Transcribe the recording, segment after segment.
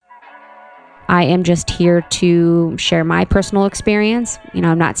I am just here to share my personal experience.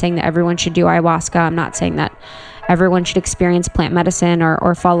 I'm not saying that everyone should do ayahuasca. I'm not saying that everyone should experience plant medicine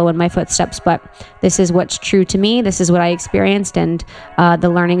or follow in my footsteps, but this is what's true to me. This is what I experienced, and the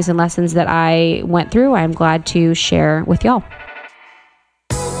learnings and lessons that I went through, I'm glad to share with y'all.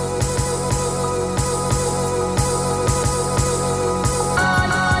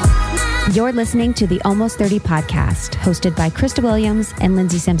 You're listening to the Almost 30 podcast, hosted by Krista Williams and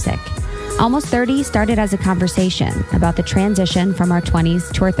Lindsay Simcik. Almost 30 started as a conversation about the transition from our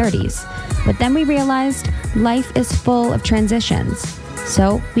 20s to our 30s. But then we realized life is full of transitions.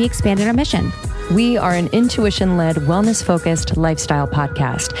 So we expanded our mission. We are an intuition-led, wellness-focused lifestyle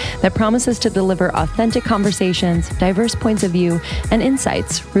podcast that promises to deliver authentic conversations, diverse points of view, and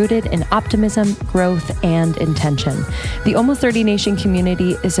insights rooted in optimism, growth, and intention. The Almost 30 Nation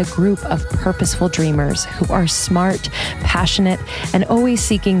community is a group of purposeful dreamers who are smart, passionate, and always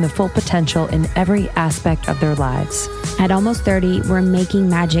seeking the full potential in every aspect of their lives. At Almost 30, we're making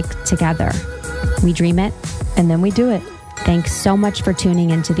magic together. We dream it, and then we do it. Thanks so much for tuning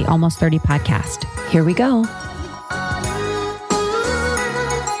into the Almost 30 podcast. Here we go.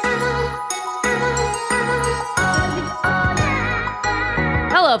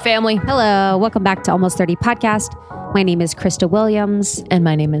 Hello, family. Hello. Welcome back to Almost 30 podcast. My name is Krista Williams. And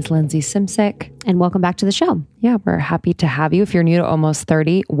my name is Lindsay Simcik. And welcome back to the show. Yeah, we're happy to have you. If you're new to Almost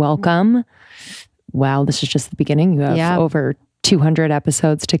 30, welcome. Wow, this is just the beginning. You have over 200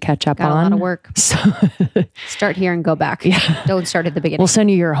 episodes to catch up on. A lot of work. So start here and go back. Yeah. Don't start at the beginning. We'll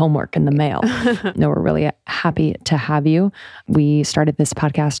send you your homework in the mail. No, we're really happy to have you. We started this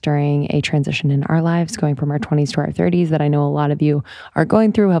podcast during a transition in our lives, going from our 20s to our 30s that I know a lot of you are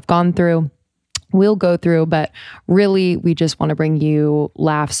going through, have gone through, will go through, but really we just want to bring you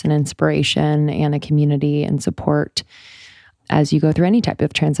laughs and inspiration and a community and support as you go through any type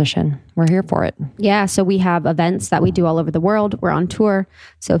of transition. We're here for it. Yeah. So we have events that we do all over the world. We're on tour.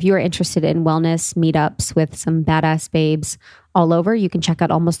 So if you are interested in wellness meetups with some badass babes all over, you can check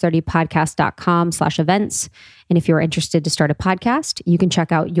out almost30podcast.com/events. And if you're interested to start a podcast, you can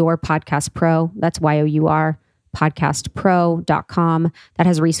check out Your Podcast Pro. That's YOUR podcastpro.com. That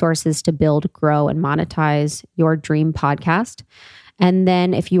has resources to build, grow, and monetize your dream podcast. And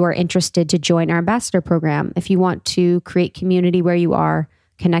then if you are interested to join our ambassador program, if you want to create community where you are,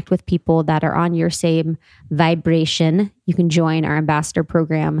 connect with people that are on your same vibration, you can join our ambassador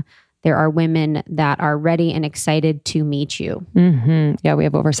program. There are women that are ready and excited to meet you. Mm-hmm. Yeah, we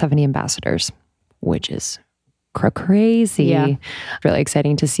have over 70 ambassadors, which is crazy. Yeah. Really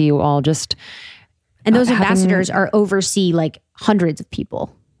exciting to see you all just... And those ambassadors are oversee like hundreds of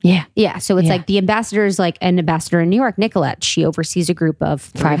people. Yeah. Yeah. So it's like the ambassador is like an ambassador in New York, Nicolette. She oversees a group of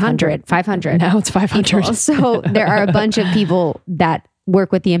 500. Now it's 500. People. So there are a bunch of people that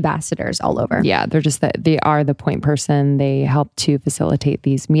work with the ambassadors all over. Yeah. They are the point person. They help to facilitate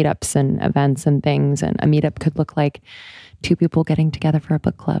these meetups and events and things. And a meetup could look like 2 people getting together for a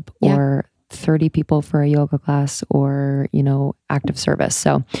book club or 30 people for a yoga class or, active service.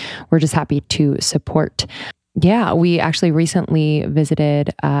 So we're just happy to support. Yeah, we actually recently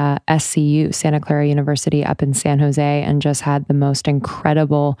visited SCU, Santa Clara University up in San Jose, and just had the most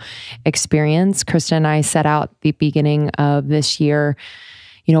incredible experience. Krista and I set out the beginning of this year,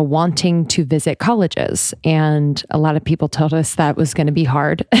 wanting to visit colleges. And a lot of people told us that was going to be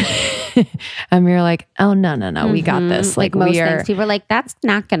hard. And we were like, oh, no, we got this. Like most things, people were like, that's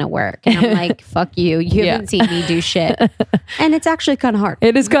not going to work. And I'm like, fuck you. You haven't seen me do shit. And it's actually kind of hard.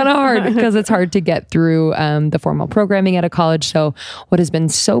 It is kind of hard because it's hard to get through the formal programming at a college. So what has been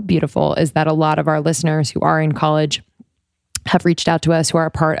so beautiful is that a lot of our listeners who are in college have reached out to us, who are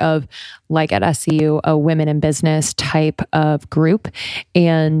a part of, like at SCU, a women in business type of group.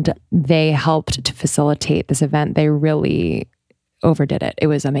 And they helped to facilitate this event. They really overdid it. It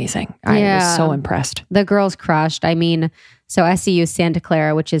was amazing. I was so impressed. The girls crushed. I mean, so SCU Santa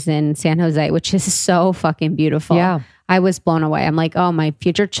Clara, which is in San Jose, which is so fucking beautiful. Yeah. I was blown away. I'm like, oh, my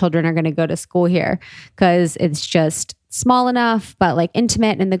future children are going to go to school here because it's just small enough, but like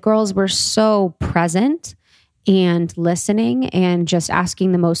intimate. And the girls were so present and listening and just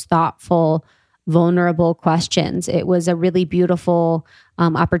asking the most thoughtful, vulnerable questions. It was a really beautiful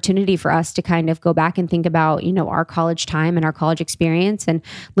opportunity for us to kind of go back and think about, our college time and our college experience. And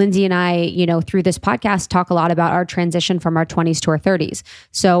Lindsay and I, through this podcast, talk a lot about our transition from our 20s to our 30s.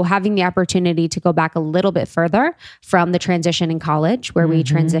 So having the opportunity to go back a little bit further from the transition in college, where we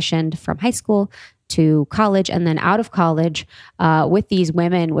transitioned from high school to college and then out of college with these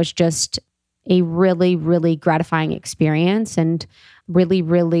women was just a really, really gratifying experience, and really,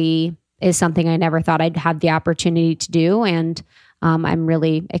 really is something I never thought I'd have the opportunity to do. And I'm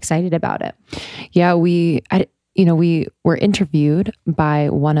really excited about it. Yeah, we were interviewed by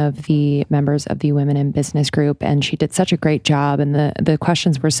one of the members of the Women in Business group, and she did such a great job, and the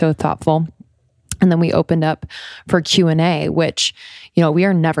questions were so thoughtful. And then we opened up for Q&A, which, we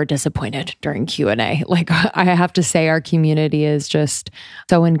are never disappointed during Q&A. Like, I have to say, our community is just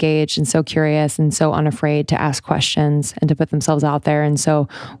so engaged and so curious and so unafraid to ask questions and to put themselves out there. And so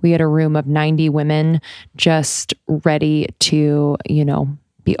we had a room of 90 women just ready to,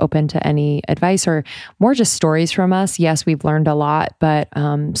 be open to any advice or more just stories from us. Yes, we've learned a lot, but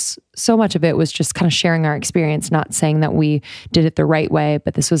so much of it was just kind of sharing our experience, not saying that we did it the right way,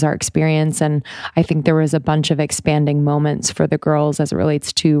 but this was our experience. And I think there was a bunch of expanding moments for the girls as it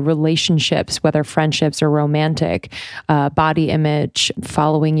relates to relationships, whether friendships or romantic, body image,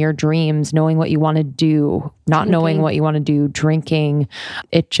 following your dreams, knowing what you want to do, not knowing what you want to do, drinking.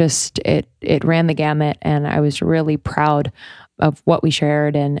 It ran the gamut. And I was really proud of what we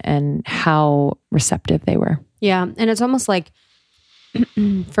shared and how receptive they were. Yeah. And it's almost like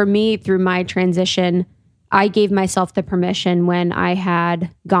for me, through my transition, I gave myself the permission when I had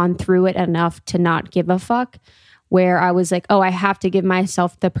gone through it enough to not give a fuck, where I was like, oh, I have to give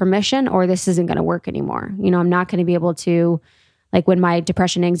myself the permission or this isn't going to work anymore. I'm not going to be able to, like when my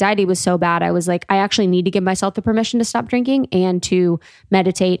depression and anxiety was so bad, I was like, I actually need to give myself the permission to stop drinking and to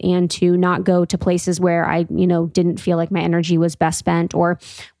meditate and to not go to places where I, didn't feel like my energy was best spent or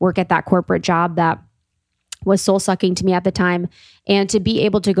work at that corporate job that was soul sucking to me at the time. And to be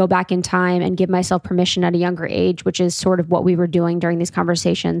able to go back in time and give myself permission at a younger age, which is sort of what we were doing during these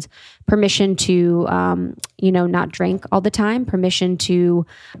conversations, permission to, not drink all the time, permission to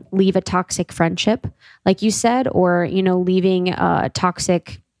leave a toxic friendship, like you said, or, leaving a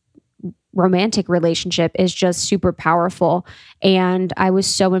toxic romantic relationship is just super powerful. And I was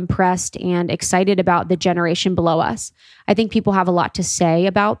so impressed and excited about the generation below us. I think people have a lot to say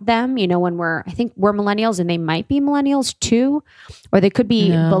about them, I think we're millennials and they might be millennials too, or they could be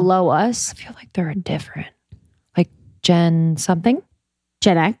below us. I feel like they're different. Like Gen something?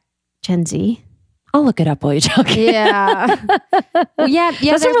 Gen X, Gen Z. I'll look it up while you talk. Yeah. Well, yeah.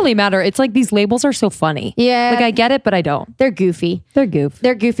 Doesn't really matter. It's like these labels are so funny. Yeah. Like I get it, but I don't. They're goofy. They're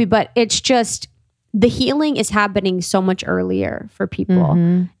goofy, but it's just the healing is happening so much earlier for people.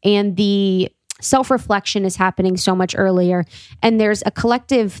 Mm-hmm. And the self-reflection is happening so much earlier. And there's a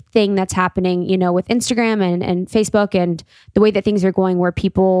collective thing that's happening, with Instagram and Facebook and the way that things are going where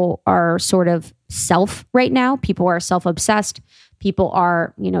people are sort of self right now. People are self-obsessed. People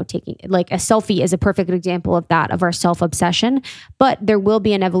are, taking like a selfie is a perfect example of that, of our self-obsession. But there will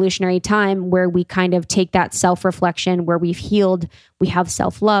be an evolutionary time where we kind of take that self-reflection, where we've healed, we have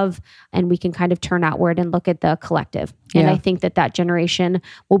self-love, and we can kind of turn outward and look at the collective. And I think that generation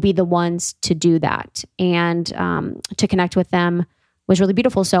will be the ones to do that. And to connect with them was really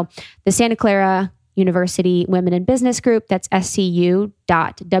beautiful. So the Santa Clara University Women in Business group, that's scu.wib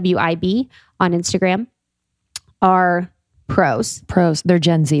on Instagram, are pros. They're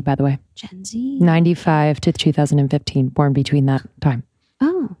Gen Z, by the way. Gen Z? 95 to 2015, born between that time.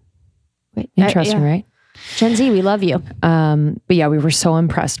 Oh. Wait, interesting, right? Gen Z, we love you. But yeah, we were so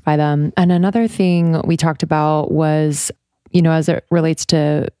impressed by them. And another thing we talked about was, as it relates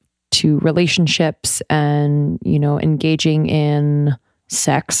to relationships and, engaging in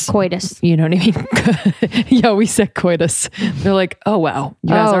sex. Coitus. You know what I mean? Yeah, we said coitus. They're like, oh, wow. You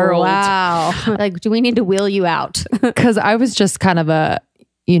guys are old. Wow. Like, do we need to wheel you out? Because I was just kind of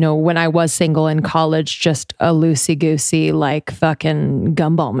when I was single in college, just a loosey-goosey, like fucking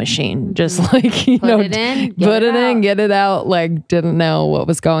gumball machine. Just like, put it in, get it out. Like, didn't know what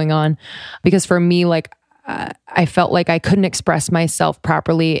was going on. Because for me, like, I felt like I couldn't express myself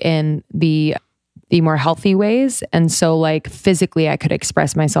properly in the more healthy ways. And so like physically I could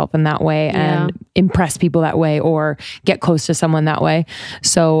express myself in that way and impress people that way or get close to someone that way.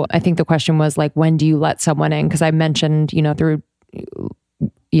 So I think the question was like, when do you let someone in? Because I mentioned, through,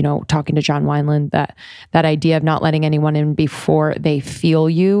 talking to John Wineland, that idea of not letting anyone in before they feel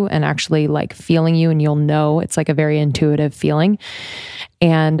you and actually like feeling you, and you'll know. It's like a very intuitive feeling.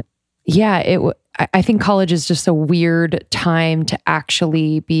 And yeah, I think college is just a weird time to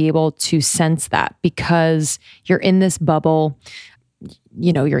actually be able to sense that, because you're in this bubble,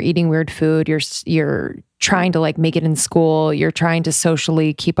 you're eating weird food, you're trying to like make it in school, you're trying to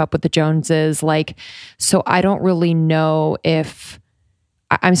socially keep up with the Joneses. Like, so I don't really know if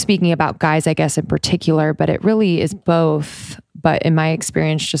I'm speaking about guys, I guess in particular, but it really is both. But in my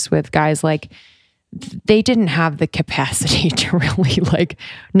experience, just with guys, like they didn't have the capacity to really like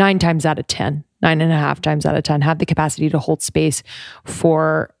 9.5 times out of 10 have the capacity to hold space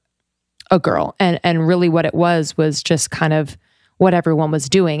for a girl. And really what it was just kind of what everyone was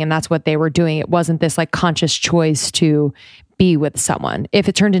doing and that's what they were doing. It wasn't this like conscious choice to be with someone. If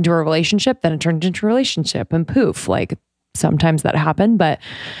it turned into a relationship, then it turned into a relationship and poof, like sometimes that happened, but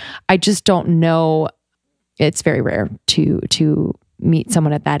I just don't know. It's very rare to meet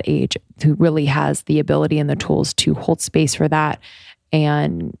someone at that age who really has the ability and the tools to hold space for that.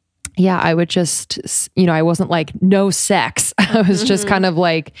 And yeah, I would just, I wasn't like no sex. I was just kind of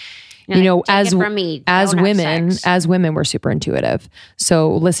like, as women, we're super intuitive.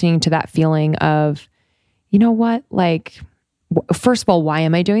 So listening to that feeling of, you know what, like, first of all, why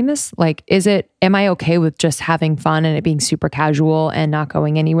am I doing this? Like, am I okay with just having fun and it being super casual and not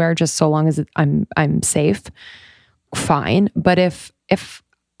going anywhere, just so long as I'm safe? Fine. But if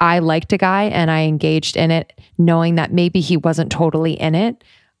I liked a guy and I engaged in it, knowing that maybe he wasn't totally in it,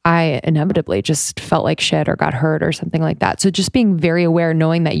 I inevitably just felt like shit or got hurt or something like that. So just being very aware,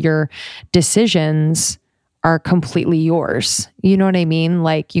 knowing that your decisions are completely yours. You know what I mean?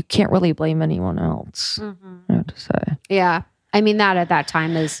 Like you can't really blame anyone else. I have to say. Yeah. I mean, that at that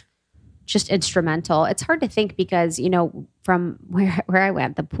time is just instrumental. It's hard to think because, from where I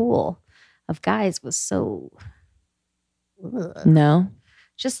went, the pool of guys was so... No.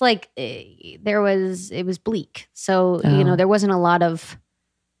 Just like it was bleak. So, there wasn't a lot of,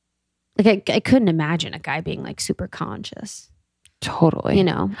 like, I couldn't imagine a guy being like super conscious. Totally. And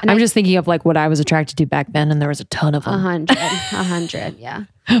I'm just thinking of like what I was attracted to back then, and there was a ton of them. 100, yeah.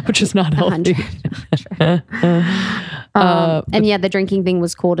 Which is not healthy. And yeah, the drinking thing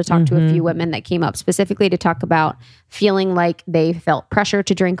was cool to talk to a few women that came up specifically to talk about feeling like they felt pressure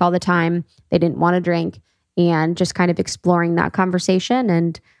to drink all the time. They didn't want to drink, and just kind of exploring that conversation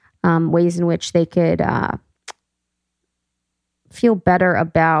and ways in which they could feel better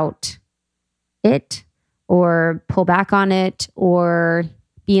about it, or pull back on it, or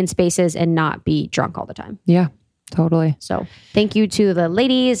be in spaces and not be drunk all the time. Yeah, totally. So thank you to the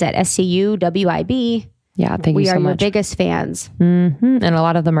ladies at SCU WIB. Yeah, thank you so much. We are your biggest fans. And a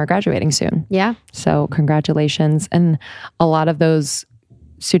lot of them are graduating soon. Yeah. So congratulations. And a lot of those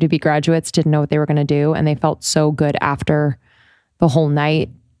soon-to-be graduates didn't know what they were going to do. And they felt so good after the whole night,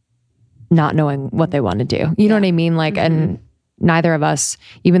 not knowing what they want to do. You know what I mean? Like, and neither of us,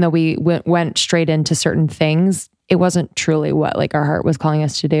 even though we went straight into certain things, it wasn't truly what like our heart was calling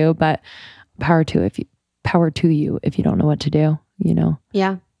us to do. But power to you if you don't know what to do.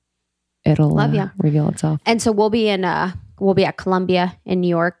 Yeah, it'll reveal itself. And so we'll be at Columbia in New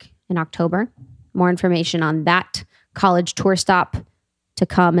York in October. More information on that college tour stop to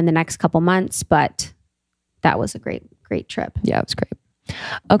come in the next couple months. But that was a great trip. Yeah, it was great.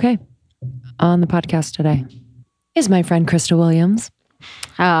 Okay, on the podcast today is my friend Krista Williams.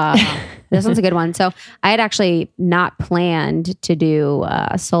 This one's a good one. So I had actually not planned to do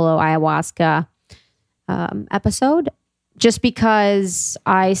a solo ayahuasca episode, just because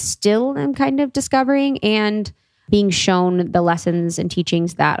I still am kind of discovering and being shown the lessons and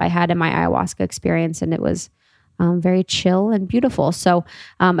teachings that I had in my ayahuasca experience. And it was very chill and beautiful. So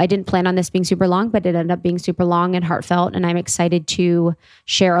I didn't plan on this being super long, but it ended up being super long and heartfelt. And I'm excited to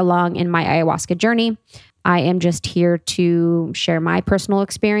share along in my ayahuasca journey. I am just here to share my personal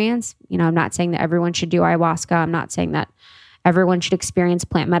experience. I'm not saying that everyone should do ayahuasca. I'm not saying that everyone should experience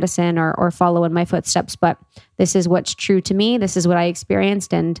plant medicine or follow in my footsteps, but this is what's true to me. This is what I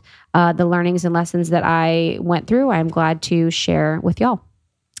experienced, and the learnings and lessons that I went through, I'm glad to share with y'all.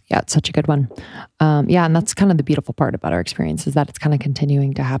 Yeah, it's such a good one. And that's kind of the beautiful part about our experience, is that it's kind of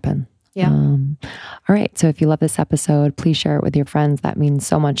continuing to happen. Yeah. All right. So if you love this episode, please share it with your friends. That means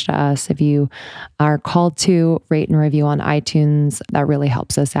so much to us. If you are called to rate and review on iTunes, that really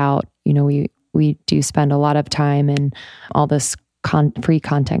helps us out. We do spend a lot of time, and all this free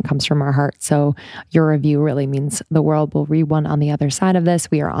content comes from our heart. So your review really means the world. We'll read one on the other side of this.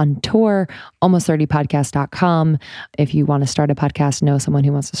 We are on tour, almost30podcast.com. If you want to start a podcast, know someone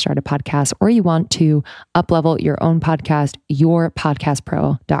who wants to start a podcast, or you want to up-level your own podcast,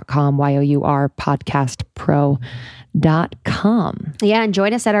 yourpodcastpro.com, YOUR podcastpro.com. Yeah, and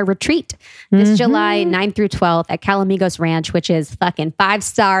join us at our retreat this July 9th through 12th at Calamigos Ranch, which is fucking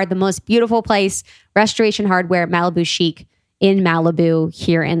 5-star, the most beautiful place, Restoration Hardware, Malibu Chic in Malibu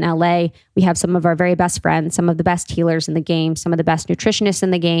here in LA. We have some of our very best friends, some of the best healers in the game, some of the best nutritionists in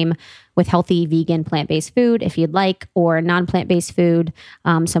the game with healthy, vegan, plant-based food, if you'd like, or non-plant-based food,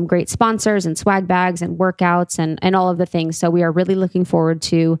 some great sponsors and swag bags and workouts and all of the things. So we are really looking forward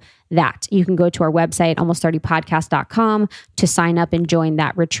to that. You can go to our website, almost30podcast.com, to sign up and join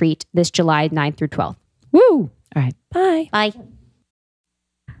that retreat this July 9th through 12th. Woo! All right. Bye. Bye.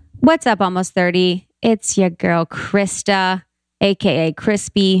 What's up, Almost 30? It's your girl, Krista, aka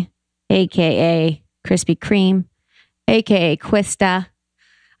Crispy, aka Krispy Kreme. aka Quista.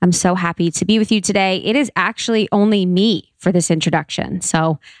 I'm so happy to be with you today. It is actually only me for this introduction.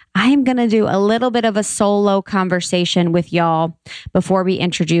 So I'm going to do a little bit of a solo conversation with y'all before we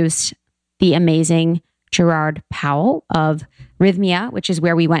introduce the amazing Gerard Powell of Rythmia, which is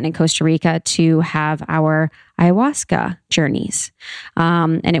where we went in Costa Rica to have our ayahuasca journeys.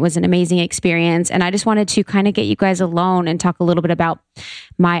 And it was an amazing experience. And I just wanted to kind of get you guys alone and talk a little bit about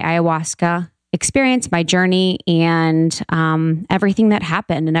my ayahuasca experience, my journey, and everything that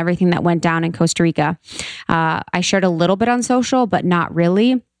happened and everything that went down in Costa Rica. I shared a little bit on social, but not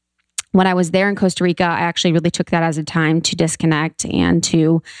really. When I was there in Costa Rica, I actually really took that as a time to disconnect and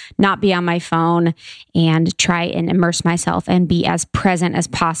to not be on my phone and try and immerse myself and be as present as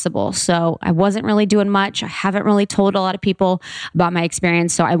possible. So I wasn't really doing much. I haven't really told a lot of people about my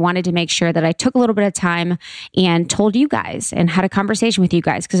experience. So I wanted to make sure that I took a little bit of time and told you guys and had a conversation with you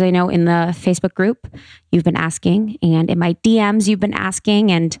guys. Because I know in the Facebook group, you've been asking, and in my DMs, you've been asking.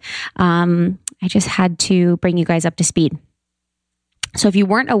 And I just had to bring you guys up to speed. So if you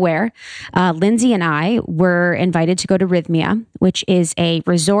weren't aware, Lindsay and I were invited to go to Rythmia, which is a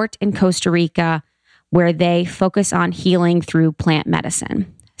resort in Costa Rica where they focus on healing through plant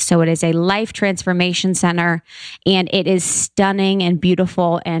medicine. So it is a life transformation center, and it is stunning and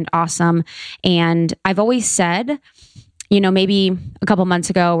beautiful and awesome. And I've always said, maybe a couple months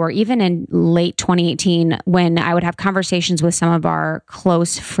ago or even in late 2018, when I would have conversations with some of our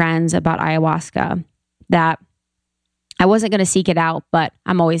close friends about ayahuasca, that I wasn't going to seek it out, but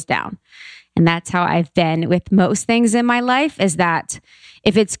I'm always down. And that's how I've been with most things in my life, is that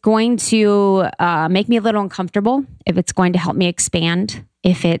if it's going to make me a little uncomfortable, if it's going to help me expand,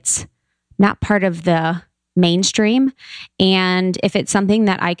 if it's not part of the mainstream, and if it's something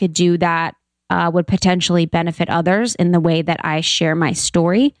that I could do that would potentially benefit others in the way that I share my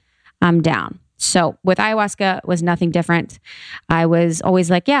story, I'm down. So with ayahuasca, it was nothing different. I was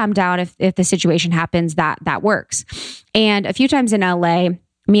always like, yeah, I'm down if the situation happens, that works. And a few times in LA,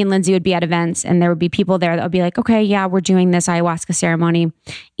 me and Lindsay would be at events and there would be people there that would be like, okay, yeah, we're doing this ayahuasca ceremony.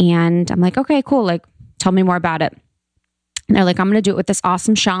 And I'm like, okay, cool. Like, tell me more about it. And they're like, I'm going to do it with this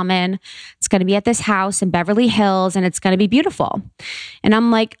awesome shaman. It's going to be at this house in Beverly Hills and it's going to be beautiful. And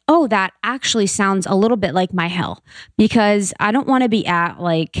I'm like, oh, that actually sounds a little bit like my hell, because I don't want to be at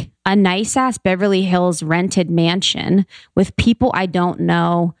like a nice ass Beverly Hills rented mansion with people I don't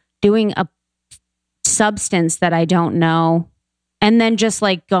know, doing a substance that I don't know, and then just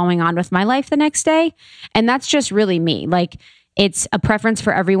like going on with my life the next day. And that's just really me. Like, it's a preference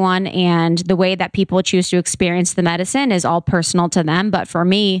for everyone, and the way that people choose to experience the medicine is all personal to them. But for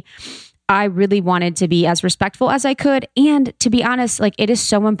me, I really wanted to be as respectful as I could. And to be honest, like, it is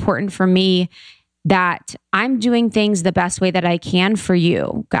so important for me that I'm doing things the best way that I can for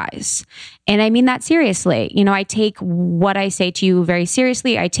you guys. And I mean that seriously. I take what I say to you very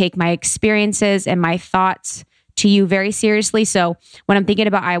seriously. I take my experiences and my thoughts to you very seriously. So when I'm thinking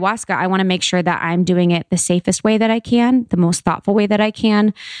about ayahuasca, I want to make sure that I'm doing it the safest way that I can, the most thoughtful way that I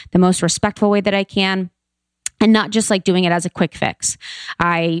can, the most respectful way that I can, and not just like doing it as a quick fix.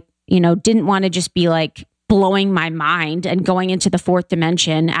 I, didn't want to just be like blowing my mind and going into the fourth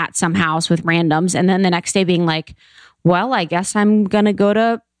dimension at some house with randoms. And then the next day being like, well, I guess I'm going to go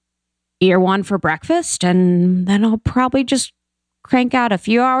to Erewhon for breakfast, and then I'll probably just crank out a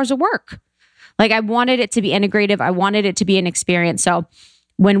few hours of work. Like, I wanted it to be integrative. I wanted it to be an experience. So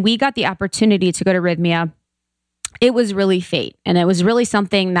when we got the opportunity to go to Rythmia, it was really fate. And it was really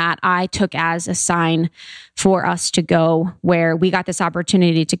something that I took as a sign for us to go, where we got this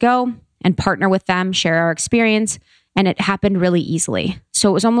opportunity to go and partner with them, share our experience. And it happened really easily. So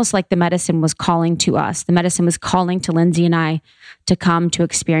it was almost like the medicine was calling to us. The medicine was calling to Lindsay and I to come to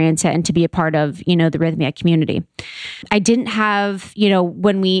experience it and to be a part of, the Rythmia community. I didn't have,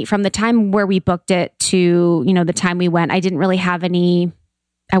 from the time where we booked it to, the time we went, I didn't really have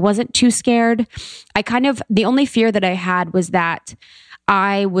I wasn't too scared. The only fear that I had was that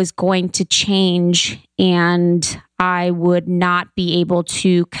I was going to change and I would not be able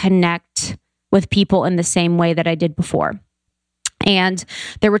to connect with people in the same way that I did before. And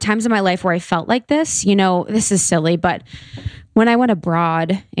there were times in my life where I felt like this. This is silly, but when I went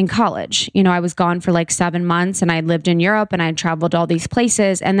abroad in college, I was gone for like 7 months, and I lived in Europe and I traveled all these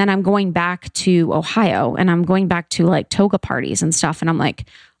places. And then I'm going back to Ohio and I'm going back to like toga parties and stuff. And I'm like,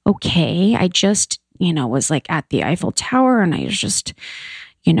 okay, I just, was like at the Eiffel Tower, and I was just,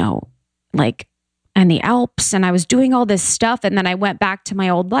 like and the Alps, and I was doing all this stuff. And then I went back to my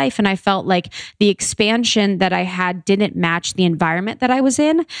old life, and I felt like the expansion that I had didn't match the environment that I was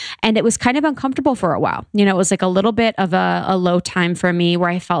in. And it was kind of uncomfortable for a while. It was like a little bit of a low time for me, where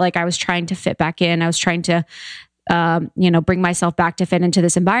I felt like I was trying to fit back in. I was trying to bring myself back to fit into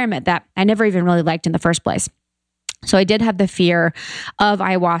this environment that I never even really liked in the first place. So I did have the fear of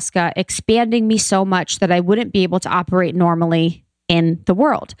ayahuasca expanding me so much that I wouldn't be able to operate normally in the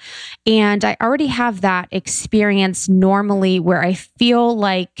world. And I already have that experience normally where I feel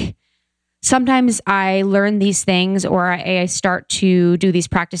like sometimes I learn these things, or I start to do these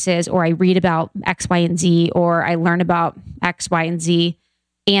practices, or I read about X, Y, and Z, or I learn about X, Y, and Z.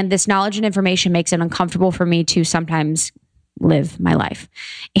 And this knowledge and information makes it uncomfortable for me to sometimes live my life.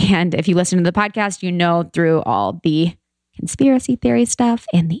 And if you listen to the podcast, you know, through all the conspiracy theory stuff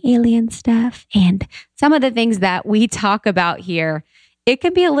and the alien stuff and some of the things that we talk about here, it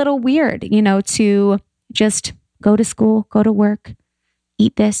can be a little weird, to just go to school, go to work,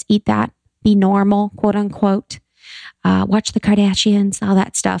 eat this, eat that, be normal, quote unquote, watch the Kardashians, all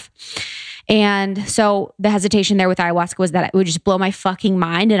that stuff. And so the hesitation there with ayahuasca was that it would just blow my fucking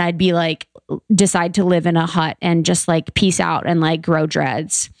mind, and I'd be like, decide to live in a hut and just like peace out and like grow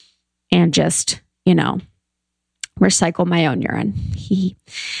dreads and just, recycle my own urine.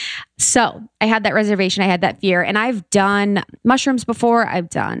 So I had that reservation. I had that fear, and I've done mushrooms before. I've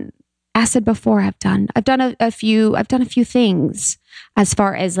done acid before. I've done a few things as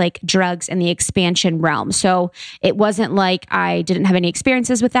far as like drugs and the expansion realm. So it wasn't like I didn't have any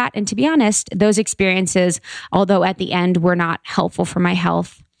experiences with that. And to be honest, those experiences, although at the end were not helpful for my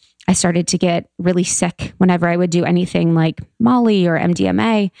health, I started to get really sick whenever I would do anything like Molly or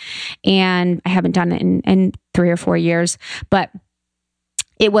MDMA. And I haven't done it in 3 or 4 years, but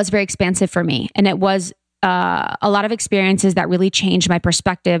it was very expansive for me. And it was a lot of experiences that really changed my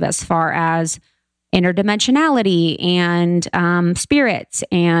perspective as far as interdimensionality and spirits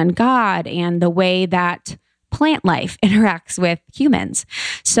and God and the way that plant life interacts with humans.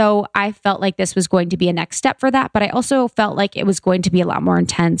 So I felt like this was going to be a next step for that, but I also felt like it was going to be a lot more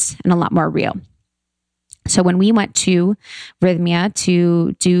intense and a lot more real. So when we went to Rythmia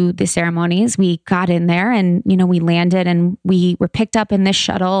to do the ceremonies, we got in there and, we landed and we were picked up in this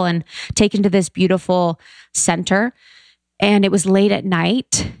shuttle and taken to this beautiful center. And it was late at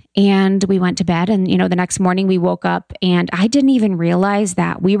night and we went to bed, and, the next morning we woke up and I didn't even realize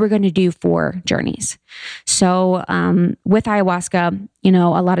that we were going to do 4 journeys. So, with ayahuasca,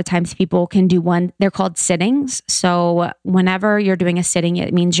 a lot of times people can do one, they're called sittings. So whenever you're doing a sitting,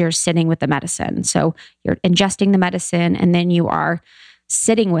 it means you're sitting with the medicine. So you're ingesting the medicine and then you are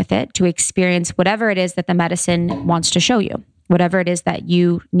sitting with it to experience whatever it is that the medicine wants to show you, whatever it is that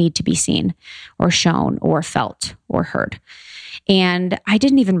you need to be seen or shown or felt or heard. And I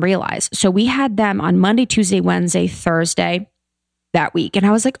didn't even realize. So we had them on Monday, Tuesday, Wednesday, Thursday that week. And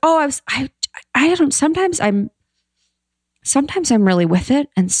I was like, I don't, sometimes I'm really with it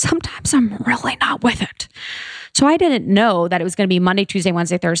and sometimes I'm really not with it. So I didn't know that it was going to be Monday, Tuesday,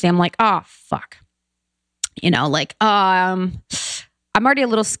 Wednesday, Thursday. I'm like, oh, fuck. I'm already a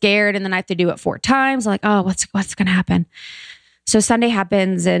little scared, and then I have to do it 4 times. I'm like, oh, what's going to happen? So Sunday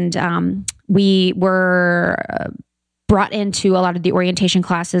happens, and we were brought into a lot of the orientation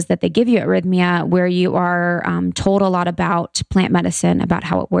classes that they give you at Rythmia, where you are told a lot about plant medicine, about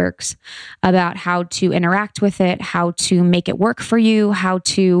how it works, about how to interact with it, how to make it work for you, how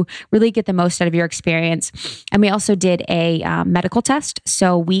to really get the most out of your experience. And we also did a medical test.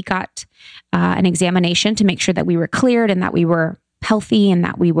 So we got an examination to make sure that we were cleared and that we were healthy and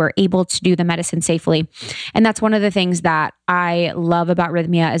that we were able to do the medicine safely. And that's one of the things that I love about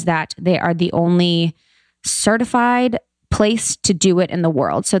Rythmia, is that they are the only certified place to do it in the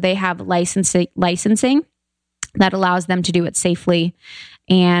world. So they have licensing that allows them to do it safely.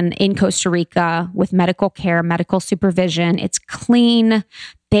 And in Costa Rica, with medical care, medical supervision, it's clean.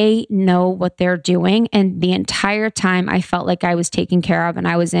 They know what they're doing. And the entire time I felt like I was taken care of and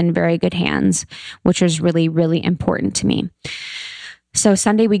I was in very good hands, which was really, really important to me. So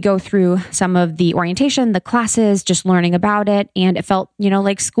Sunday we go through some of the orientation, the classes, just learning about it. And it felt,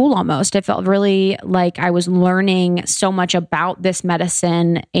 like school almost. It felt really like I was learning so much about this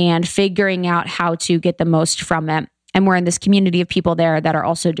medicine and figuring out how to get the most from it. And we're in this community of people there that are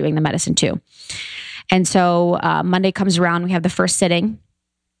also doing the medicine too. And so Monday comes around, we have the first sitting,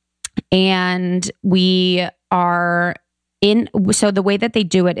 and we are in, so the way that they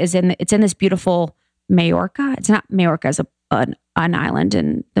do it is it's in this beautiful Majorca. It's not Majorca as an island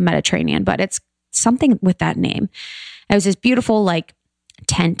in the Mediterranean, but it's something with that name. It was this beautiful, like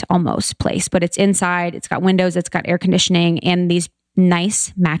tent almost place, but it's inside, it's got windows, it's got air conditioning and these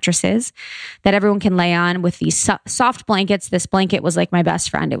nice mattresses that everyone can lay on with these soft blankets. This blanket was like my best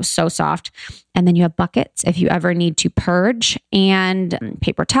friend. It was so soft. And then you have buckets if you ever need to purge, and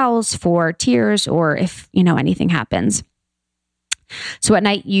paper towels for tears or if, anything happens. So at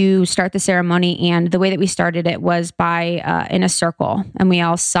night, you start the ceremony, and the way that we started it was by in a circle, and we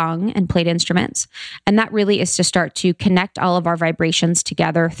all sung and played instruments. And that really is to start to connect all of our vibrations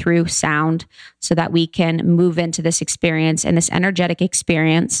together through sound so that we can move into this experience and this energetic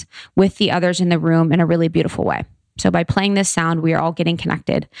experience with the others in the room in a really beautiful way. So by playing this sound, we are all getting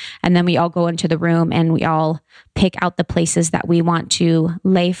connected. And then we all go into the room and we all pick out the places that we want to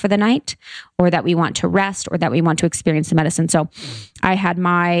lay for the night, or that we want to rest, or that we want to experience the medicine. So I had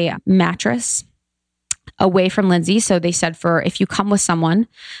my mattress away from Lindsay. So they said if you come with someone,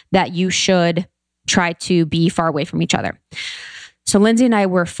 that you should try to be far away from each other. So Lindsay and I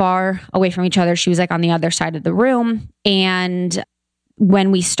were far away from each other. She was like on the other side of the room. And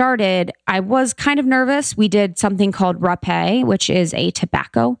when we started, I was kind of nervous. We did something called rapé, which is a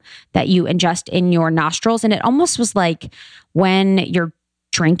tobacco that you ingest in your nostrils. And it almost was like when you're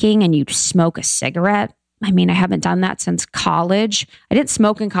drinking and you smoke a cigarette. I mean, I haven't done that since college. I didn't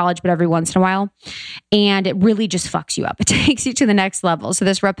smoke in college, but every once in a while. And it really just fucks you up. It takes you to the next level. So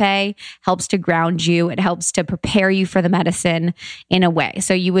this rapé helps to ground you. It helps to prepare you for the medicine in a way.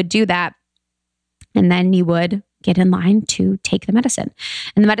 So you would do that, and then you would get in line to take the medicine.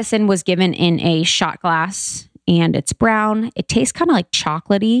 And the medicine was given in a shot glass, and it's brown. It tastes kind of like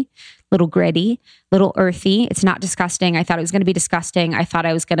chocolatey, little gritty, little earthy. It's not disgusting. I thought it was going to be disgusting. I thought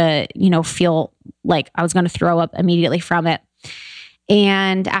I was going to, feel like I was going to throw up immediately from it.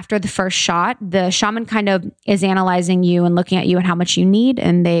 And after the first shot, the shaman kind of is analyzing you and looking at you and how much you need.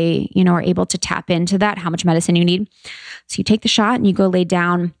 And they, are able to tap into that, how much medicine you need. So you take the shot and you go lay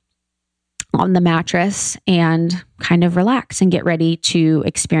down on the mattress and kind of relax and get ready to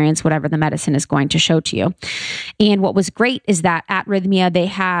experience whatever the medicine is going to show to you. And what was great is that at Rhythmia, they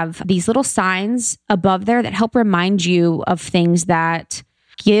have these little signs above there that help remind you of things that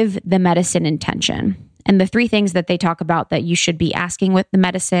give the medicine intention. And the 3 things that they talk about that you should be asking with the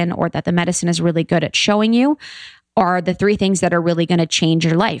medicine, or that the medicine is really good at showing you, are the 3 things that are really going to change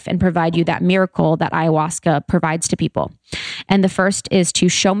your life and provide you that miracle that ayahuasca provides to people. And the first is to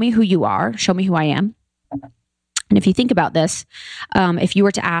show me who you are, show me who I am. And if you think about this, if you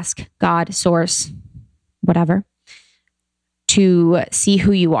were to ask God, source, whatever, to see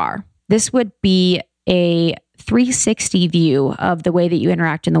who you are, this would be a 360 view of the way that you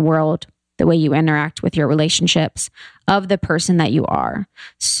interact in the world, the way you interact with your relationships, of the person that you are.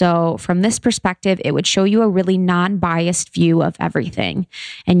 So from this perspective, it would show you a really non-biased view of everything.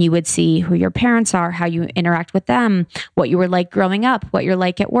 And you would see who your parents are, how you interact with them, what you were like growing up, what you're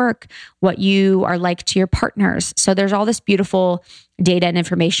like at work, what you are like to your partners. So there's all this beautiful data and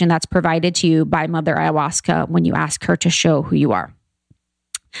information that's provided to you by Mother Ayahuasca when you ask her to show who you are.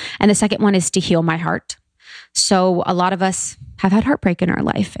 And the second one is to heal my heart. So a lot of us have had heartbreak in our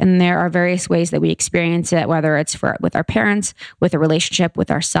life, and there are various ways that we experience it, whether it's with our parents, with a relationship,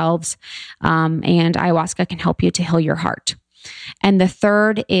 with ourselves. And ayahuasca can help you to heal your heart. And the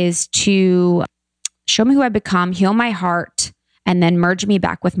third is to show me who I've become, heal my heart, and then merge me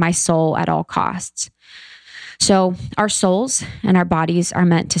back with my soul at all costs. So our souls and our bodies are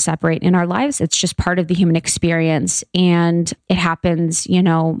meant to separate in our lives. It's just part of the human experience. And it happens,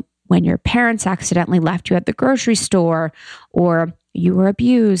 when your parents accidentally left you at the grocery store, or you were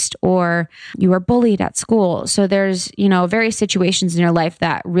abused, or you were bullied at school. So there's, various situations in your life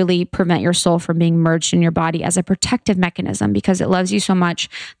that really prevent your soul from being merged in your body as a protective mechanism, because it loves you so much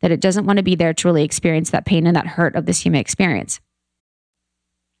that it doesn't want to be there to really experience that pain and that hurt of this human experience.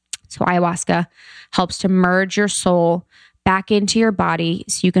 So ayahuasca helps to merge your soul back into your body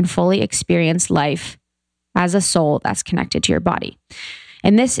so you can fully experience life as a soul that's connected to your body.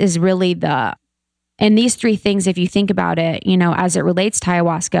 And this is really and these 3 things, if you think about it, as it relates to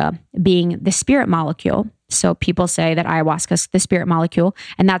ayahuasca being the spirit molecule. So people say that ayahuasca is the spirit molecule,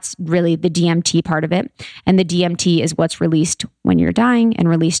 and that's really the DMT part of it. And the DMT is what's released when you're dying and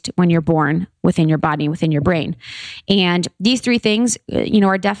released when you're born within your body, within your brain. And these 3 things,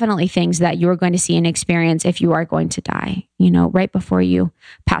 are definitely things that you're going to see and experience if you are going to die, right before you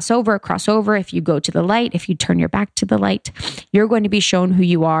cross over, if you go to the light, if you turn your back to the light, you're going to be shown who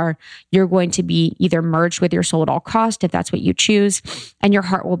you are. You're going to be either merged with your soul at all cost, if that's what you choose, and your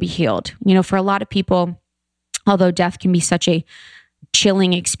heart will be healed. For a lot of people, although death can be such a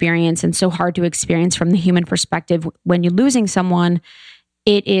chilling experience and so hard to experience from the human perspective, when you're losing someone,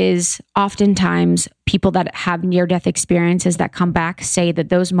 it is oftentimes people that have near-death experiences that come back say that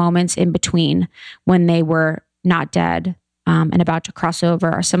those moments in between when they were not dead and about to cross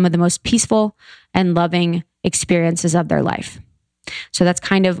over are some of the most peaceful and loving experiences of their life. So that's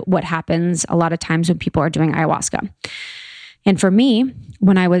kind of what happens a lot of times when people are doing ayahuasca. And for me,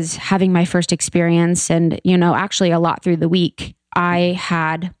 when I was having my first experience, and, actually a lot through the week, I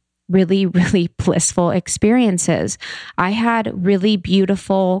had really, really blissful experiences. I had really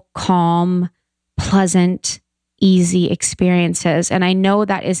beautiful, calm, pleasant, easy experiences. And I know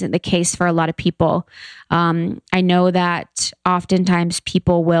that isn't the case for a lot of people. I know that oftentimes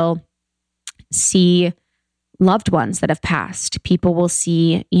people will see loved ones that have passed. People will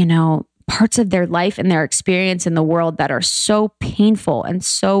see, parts of their life and their experience in the world that are so painful and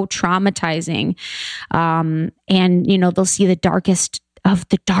so traumatizing. And, they'll see the darkest of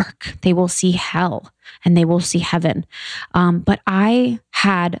the dark. They will see hell and they will see heaven. But I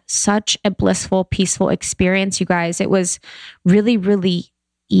had such a blissful, peaceful experience, you guys. It was really, really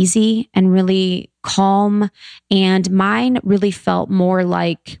easy and really calm. And mine really felt more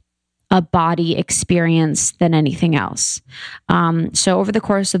like a body experience than anything else. So over the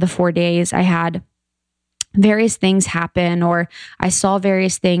course of the 4 days, I had various things happen, or I saw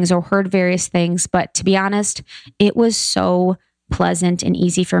various things or heard various things. But to be honest, it was so pleasant and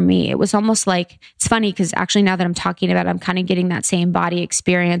easy for me. It was almost like, it's funny because actually now that I'm talking about it, I'm kind of getting that same body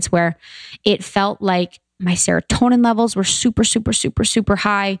experience where it felt like my serotonin levels were super, super, super, super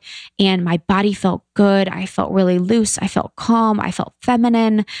high, and my body felt good. I felt really loose. I felt calm. I felt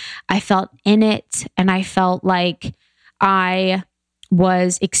feminine. I felt in it. And I felt like I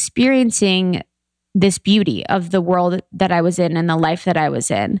was experiencing this beauty of the world that I was in and the life that I was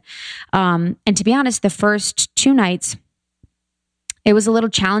in. And to be honest, the first 2 nights, it was a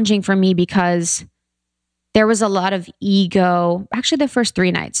little challenging for me because there was a lot of ego, actually the first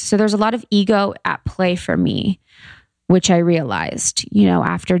 3 nights. So there's a lot of ego at play for me, which I realized,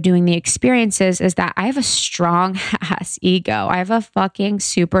 after doing the experiences, is that I have a strong ass ego. I have a fucking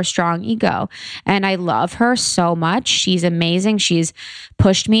super strong ego, and I love her so much. She's amazing. She's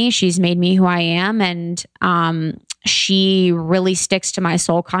pushed me. She's made me who I am. And, she really sticks to my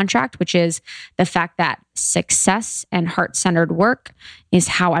soul contract, which is the fact that success and heart-centered work is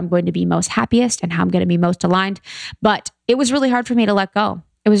how I'm going to be most happiest and how I'm going to be most aligned. But it was really hard for me to let go.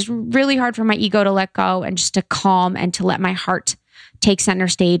 It was really hard for my ego to let go and just to calm and to let my heart take center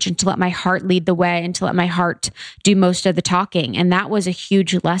stage and to let my heart lead the way and to let my heart do most of the talking. And that was a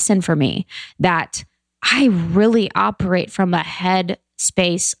huge lesson for me, that I really operate from a head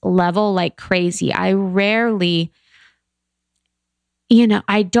space level like crazy. I rarely,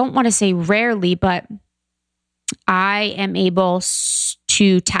 I don't want to say rarely, but I am able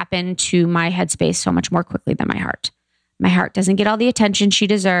to tap into my headspace so much more quickly than my heart. My heart doesn't get all the attention she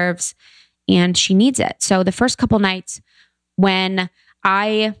deserves, and she needs it. So the first couple nights when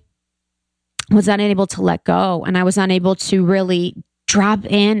I was unable to let go and I was unable to really drop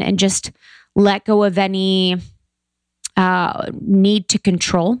in and just let go of any need to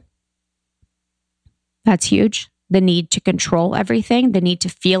control, that's huge. The need to control everything, the need to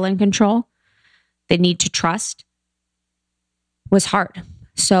feel in control, the need to trust was hard.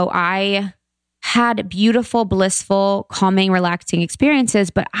 So I had beautiful, blissful, calming, relaxing experiences,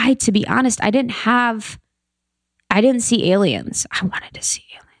 but to be honest, I didn't see aliens. I wanted to see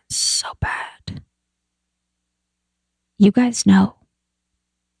aliens so bad. You guys know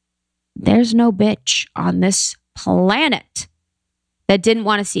there's no bitch on this planet that didn't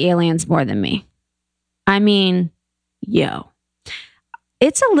want to see aliens more than me. I mean,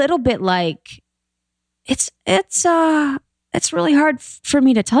 it's a little bit like, it's really hard for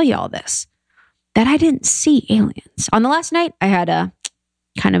me to tell you all this, that I didn't see aliens. On the last night, I had a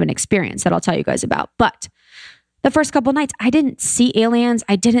kind of an experience that I'll tell you guys about. But the first couple nights, I didn't see aliens.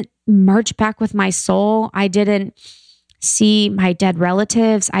 I didn't merge back with my soul. I didn't see my dead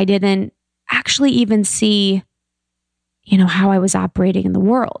relatives. I didn't actually even see, how I was operating in the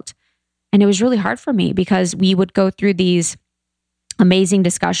world. And it was really hard for me because we would go through these amazing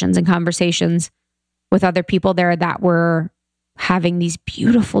discussions and conversations with other people there that were having these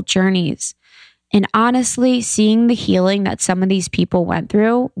beautiful journeys. And honestly, seeing the healing that some of these people went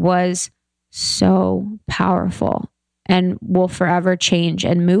through was so powerful and will forever change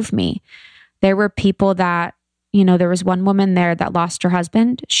and move me. There were people that, there was one woman there that lost her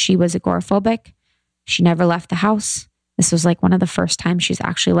husband. She was agoraphobic. She never left the house. This was like one of the first times she's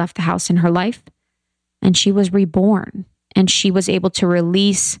actually left the house in her life. And she was reborn. And she was able to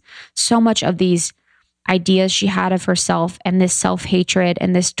release so much of these ideas she had of herself and this self-hatred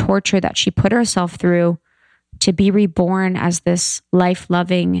and this torture that she put herself through to be reborn as this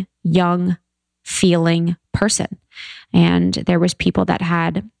life-loving, young, feeling person. And there was people that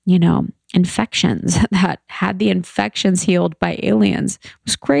had, infections, that had the infections healed by aliens. It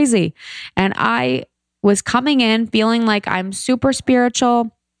was crazy. And I was coming in feeling like I'm super spiritual.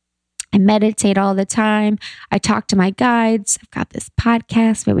 I meditate all the time. I talk to my guides. I've got this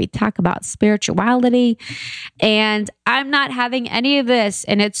podcast where we talk about spirituality, and I'm not having any of this.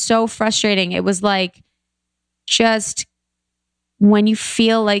 And it's so frustrating. It was like, just when you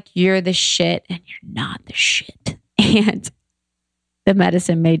feel like you're the shit and you're not the shit. And the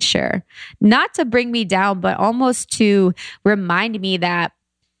medicine made sure not to bring me down, but almost to remind me that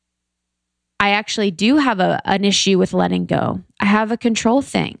I actually do have an issue with letting go. I have a control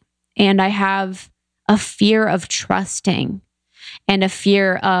thing. And I have a fear of trusting and a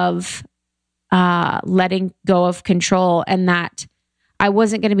fear of letting go of control, and that I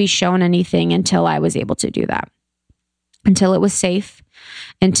wasn't going to be shown anything until I was able to do that, until it was safe,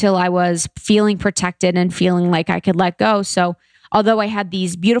 until I was feeling protected and feeling like I could let go. So although I had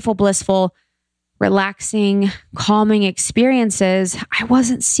these beautiful, blissful, relaxing, calming experiences, I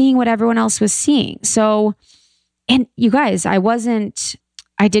wasn't seeing what everyone else was seeing. So, and you guys,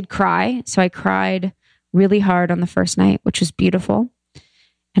 I did cry. So I cried really hard on the first night, which was beautiful.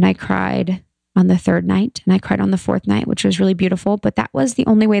 And I cried on the third night, and I cried on the fourth night, which was really beautiful. But that was the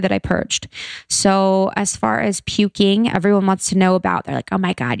only way that I purged. So as far as puking, everyone wants to know about, they're like, oh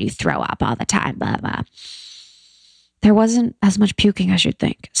my God, you throw up all the time, blah, blah. There wasn't as much puking as you'd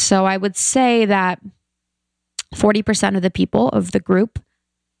think. So I would say that 40% of the people of the group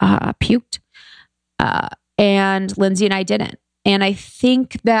puked, and Lindsay and I didn't. And I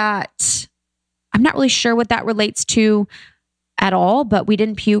think that I'm not really sure what that relates to at all, but we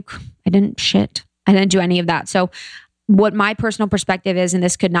didn't puke. I didn't shit. I didn't do any of that. So what my personal perspective is, and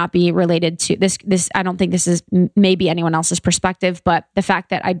this could not be related to this, I don't think this is maybe anyone else's perspective, but the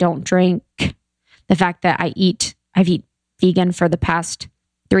fact that I don't drink, the fact that I've eaten vegan for the past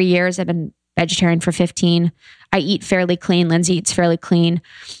 3 years. I've been vegetarian for 15. I eat fairly clean. Lindsay eats fairly clean.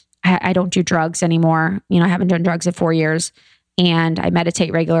 I don't do drugs anymore. I haven't done drugs in 4 years. And I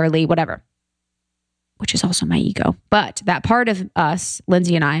meditate regularly, whatever, which is also my ego. But that part of us,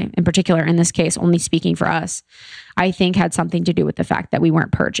 Lindsay and I in particular, in this case, only speaking for us, I think had something to do with the fact that we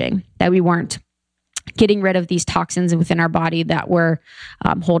weren't purging, that we weren't getting rid of these toxins within our body that were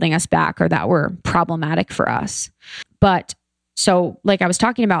holding us back or that were problematic for us. But so like I was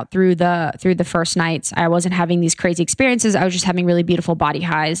talking about through the first nights, I wasn't having these crazy experiences. I was just having really beautiful body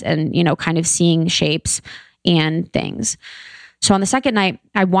highs and, kind of seeing shapes and things. So on the second night,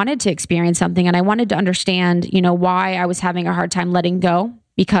 I wanted to experience something, and I wanted to understand, why I was having a hard time letting go.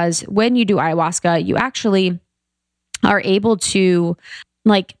 Because when you do ayahuasca, you actually are able to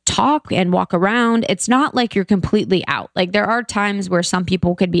talk and walk around. It's not like you're completely out. Like there are times where some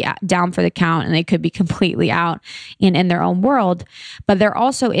people could be down for the count and they could be completely out in their own world. But there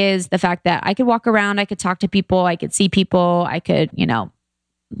also is the fact that I could walk around, I could talk to people, I could see people, I could,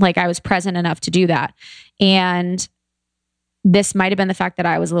 I was present enough to do that. And this might have been the fact that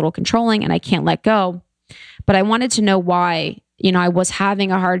I was a little controlling and I can't let go. But I wanted to know why, I was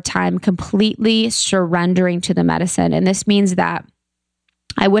having a hard time completely surrendering to the medicine. And this means that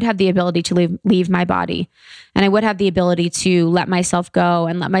I would have the ability to leave my body, and I would have the ability to let myself go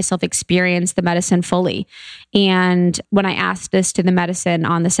and let myself experience the medicine fully. And when I asked this to the medicine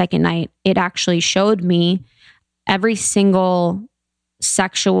on the second night, it actually showed me every single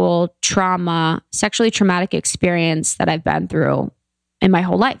sexually traumatic experience that I've been through in my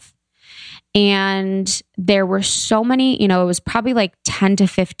whole life. And there were so many, it was probably like 10 to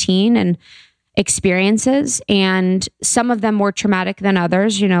 15 and experiences. And some of them more traumatic than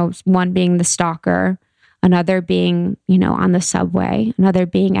others, one being the stalker, another being, on the subway, another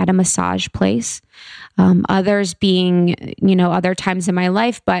being at a massage place, others being, other times in my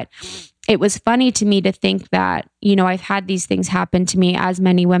life. But it was funny to me to think that, I've had these things happen to me, as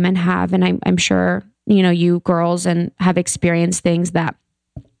many women have. And I'm sure, you girls and have experienced things that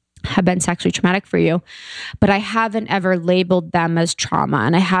have been sexually traumatic for you, but I haven't ever labeled them as trauma,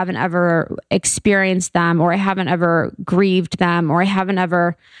 and I haven't ever experienced them, or I haven't ever grieved them, or I haven't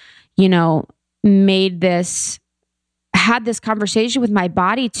ever, had this conversation with my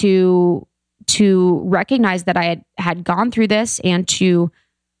body to recognize that I had gone through this and to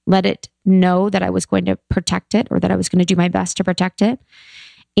let it know that I was going to protect it, or that I was going to do my best to protect it.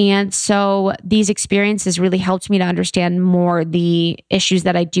 And so these experiences really helped me to understand more the issues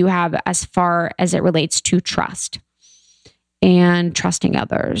that I do have as far as it relates to trust and trusting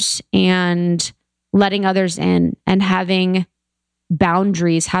others and letting others in and having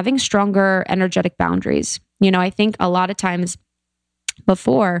boundaries, having stronger energetic boundaries. I think a lot of times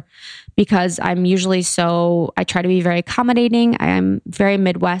before, because I'm usually I try to be very accommodating. I am very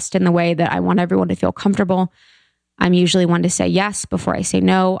Midwest in the way that I want everyone to feel comfortable. I'm usually one to say yes before I say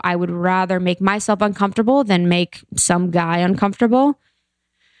no. I would rather make myself uncomfortable than make some guy uncomfortable.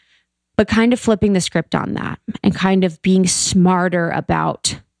 But kind of flipping the script on that and kind of being smarter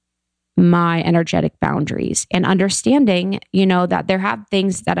about my energetic boundaries and understanding, that there have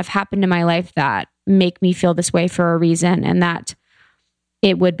things that have happened in my life that make me feel this way for a reason, and that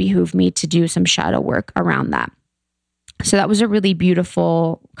it would behoove me to do some shadow work around that. So that was a really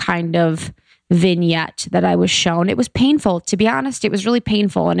beautiful kind of vignette that I was shown. It was painful, to be honest. It was really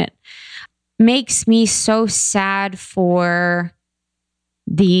painful, and it makes me so sad for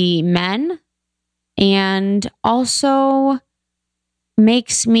the men, and also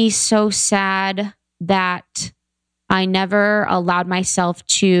makes me so sad that I never allowed myself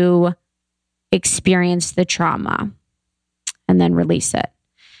to experience the trauma and then release it.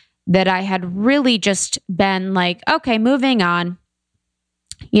 That I had really just been like, okay, moving on,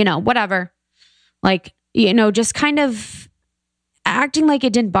 whatever. Like, just kind of acting like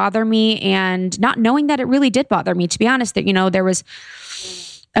it didn't bother me and not knowing that it really did bother me. To be honest, that, there was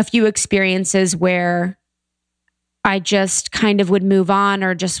a few experiences where I just kind of would move on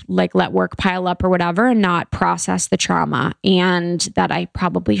or just like let work pile up or whatever and not process the trauma, and that I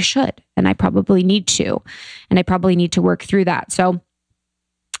probably should, and I probably need to, and I probably need to work through that. So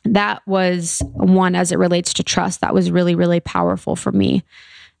that was one, as it relates to trust, that was really, really powerful for me.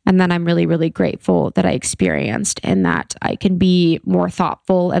 And then I'm really, really grateful that I experienced, and that I can be more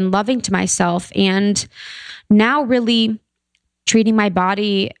thoughtful and loving to myself, and now really treating my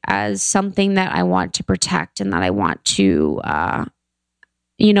body as something that I want to protect and that I want to,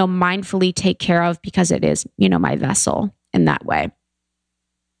 mindfully take care of, because it is, my vessel in that way.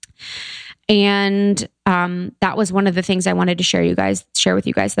 And that was one of the things I wanted to share with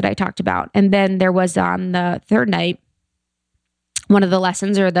you guys that I talked about. And then there was on the third night, one of the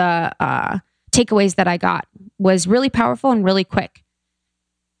lessons or the takeaways that I got was really powerful and really quick.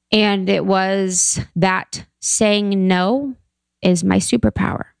 And it was that saying no is my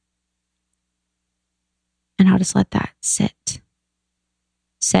superpower. And I'll just let that sit.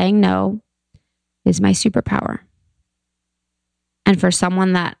 Saying no is my superpower. And for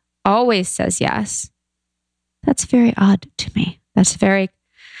someone that always says yes, that's very odd to me.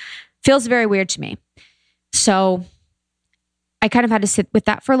 Feels very weird to me. So I kind of had to sit with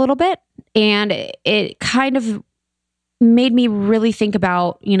that for a little bit, and it kind of made me really think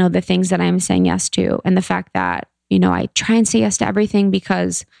about, the things that I'm saying yes to, and the fact that, I try and say yes to everything,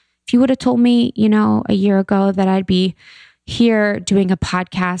 because if you would have told me, a year ago that I'd be here doing a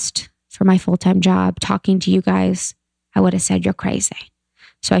podcast for my full-time job, talking to you guys, I would have said, you're crazy.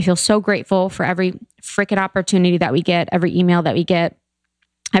 So I feel so grateful for every freaking opportunity that we get, every email that we get,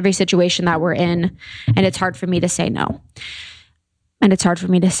 every situation that we're in. And it's hard for me to say no. And it's hard for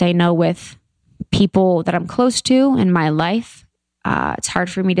me to say no with people that I'm close to in my life. It's hard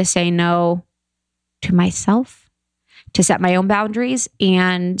for me to say no to myself, to set my own boundaries.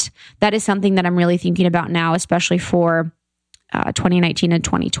 And that is something that I'm really thinking about now, especially for 2019 and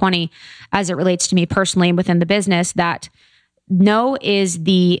 2020, as it relates to me personally and within the business, that no is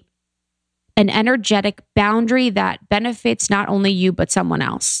an energetic boundary that benefits not only you, but someone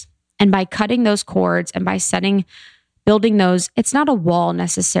else. And by cutting those cords and by building those, it's not a wall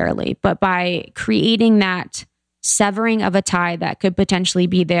necessarily, but by creating that severing of a tie that could potentially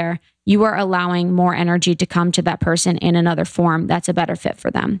be there, you are allowing more energy to come to that person in another form that's a better fit for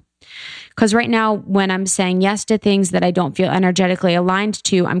them. Because right now, when I'm saying yes to things that I don't feel energetically aligned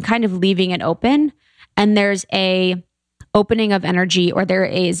to, I'm kind of leaving it open, and there's a opening of energy, or there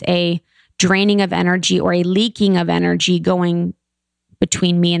is a draining of energy, or a leaking of energy going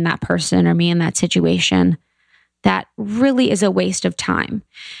between me and that person, or me and that situation, that really is a waste of time.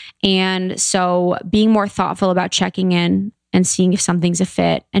 And so being more thoughtful about checking in and seeing if something's a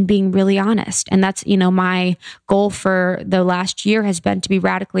fit, and being really honest. And that's, my goal for the last year has been to be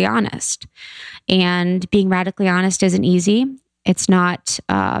radically honest. And being radically honest isn't easy. It's not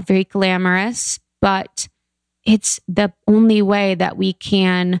very glamorous, but it's the only way that we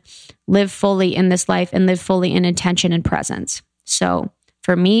can live fully in this life and live fully in intention and presence. So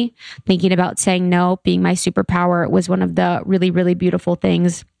for me, thinking about saying no, being my superpower, was one of the really, really beautiful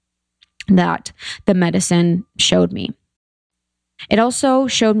things that the medicine showed me. It also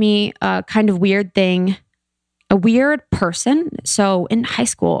showed me a kind of weird thing, a weird person. So in high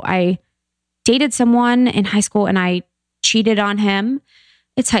school, I dated someone in high school and I cheated on him.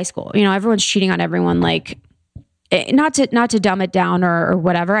 It's high school. Everyone's cheating on everyone. Like, not to dumb it down or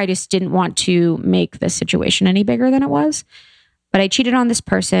whatever. I just didn't want to make the situation any bigger than it was. But I cheated on this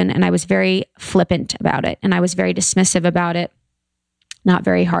person, and I was very flippant about it. And I was very dismissive about it. Not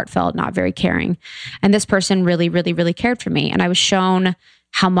very heartfelt, not very caring. And this person really, really, really cared for me. And I was shown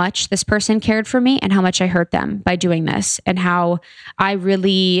how much this person cared for me and how much I hurt them by doing this, and how I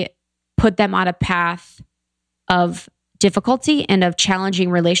really put them on a path of difficulty and of challenging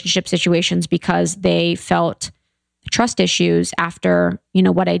relationship situations because they felt trust issues after,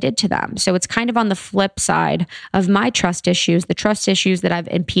 what I did to them. So it's kind of on the flip side of my trust issues, the trust issues that I've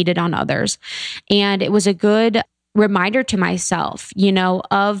impeded on others. And it was a good reminder to myself,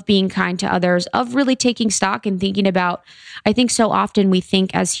 of being kind to others, of really taking stock and thinking about, I think so often we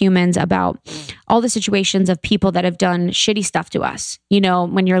think as humans about all the situations of people that have done shitty stuff to us.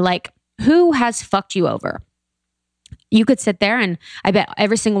 When you're like, who has fucked you over? You could sit there and I bet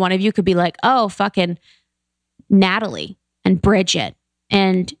every single one of you could be like, oh, fucking Natalie and Bridget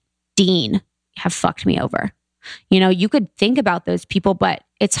and Dean have fucked me over. You could think about those people, but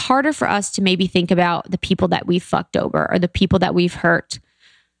it's harder for us to maybe think about the people that we've fucked over or the people that we've hurt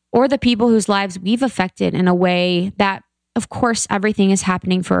or the people whose lives we've affected in a way that, of course, everything is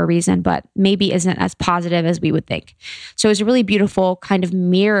happening for a reason, but maybe isn't as positive as we would think. So it was a really beautiful kind of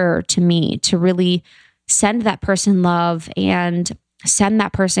mirror to me to really send that person love and send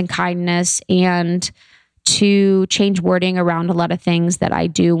that person kindness and to change wording around a lot of things that I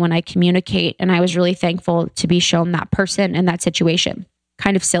do when I communicate. And I was really thankful to be shown that person in that situation.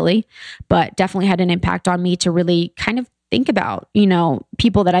 Kind of silly, but definitely had an impact on me to really kind of think about,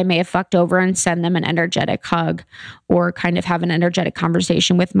 people that I may have fucked over and send them an energetic hug or kind of have an energetic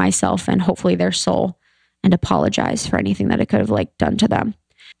conversation with myself and hopefully their soul and apologize for anything that I could have done to them.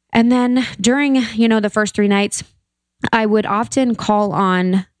 And then during, the first 3 nights, I would often call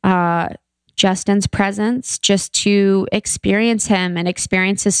on, Justin's presence just to experience him and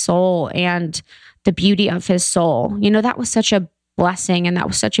experience his soul and the beauty of his soul. That was such a blessing and that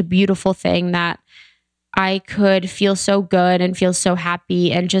was such a beautiful thing that I could feel so good and feel so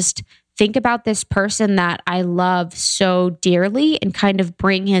happy and just think about this person that I love so dearly and kind of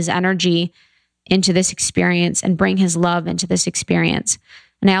bring his energy into this experience and bring his love into this experience.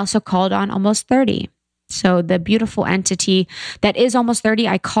 And I also called on Almost 30. So the beautiful entity that is Almost 30,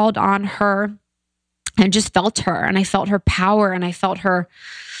 I called on her and just felt her and I felt her power and I felt her,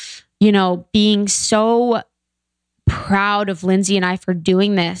 being so proud of Lindsay and I for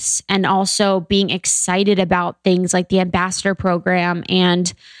doing this and also being excited about things like the ambassador program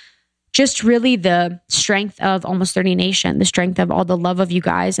and just really the strength of Almost 30 Nation, the strength of all the love of you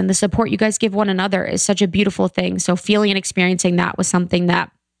guys and the support you guys give one another is such a beautiful thing. So feeling and experiencing that was something that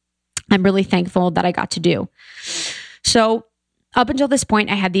I'm really thankful that I got to do. So up until this point,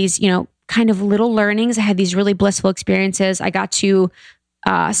 I had these, kind of little learnings. I had these really blissful experiences. I got to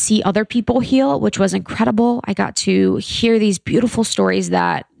see other people heal, which was incredible. I got to hear these beautiful stories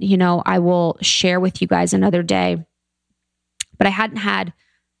that, I will share with you guys another day. But I hadn't had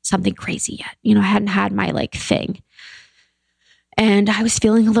something crazy yet. I hadn't had my thing. And I was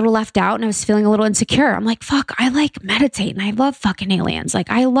feeling a little left out and I was feeling a little insecure. I'm like, fuck, I meditate and I love fucking aliens.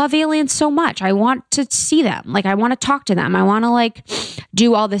 I love aliens so much. I want to see them. I want to talk to them. I want to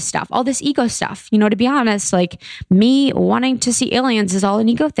do all this stuff, all this ego stuff. To be honest, me wanting to see aliens is all an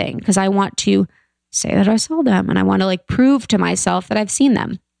ego thing because I want to say that I saw them and I want to prove to myself that I've seen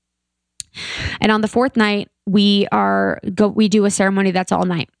them. And on the 4th night, we do a ceremony that's all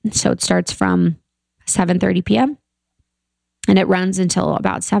night. So it starts from 7:30 p.m. and it runs until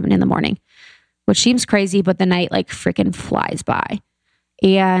about 7 a.m, which seems crazy, but the night freaking flies by.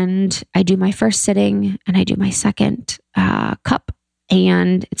 And I do my first sitting and I do my second cup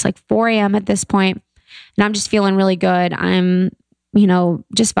and it's 4 a.m. at this point, and I'm just feeling really good. I'm,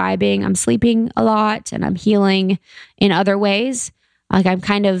 just vibing. I'm sleeping a lot and I'm healing in other ways. I'm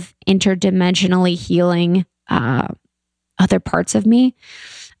kind of interdimensionally healing other parts of me.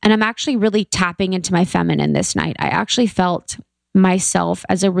 And I'm actually really tapping into my feminine this night. I actually felt myself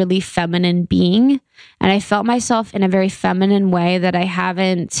as a really feminine being. And I felt myself in a very feminine way that I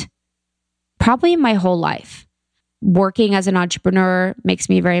haven't probably in my whole life. Working as an entrepreneur makes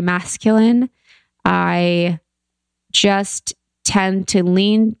me very masculine. I just tend to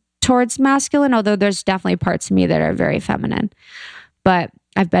lean towards masculine, although there's definitely parts of me that are very feminine. But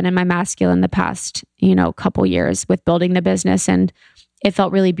I've been in my masculine the past, couple years with building the business, and it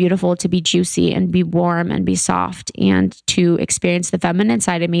felt really beautiful to be juicy and be warm and be soft and to experience the feminine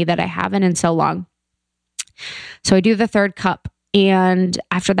side of me that I haven't in so long. So I do the 3rd cup. And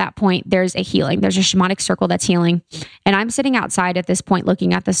after that point, there's a healing. There's a shamanic circle that's healing. And I'm sitting outside at this point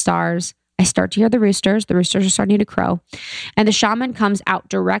looking at the stars. I start to hear the roosters. The roosters are starting to crow. And the shaman comes out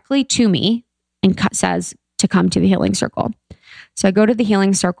directly to me and says to come to the healing circle. So I go to the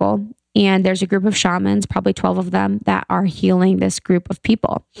healing circle and there's a group of shamans, probably 12 of them, that are healing this group of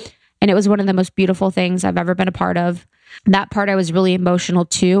people. And it was one of the most beautiful things I've ever been a part of. That part I was really emotional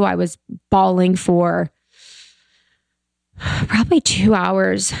too. I was bawling for Probably 2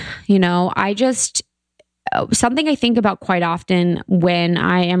 hours. Something I think about quite often when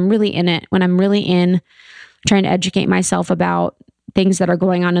I am really in it, when I'm really in trying to educate myself about things that are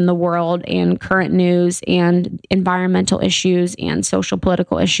going on in the world and current news and environmental issues and social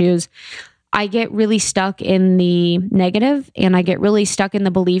political issues, I get really stuck in the negative, and I get really stuck in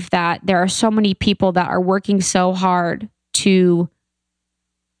the belief that there are so many people that are working so hard to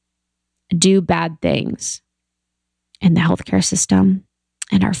do bad things in the healthcare system,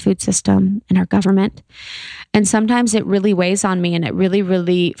 in our food system, in our government. And sometimes it really weighs on me, and it really,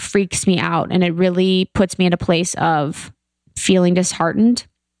 really freaks me out. And it really puts me in a place of feeling disheartened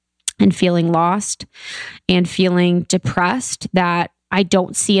and feeling lost and feeling depressed that I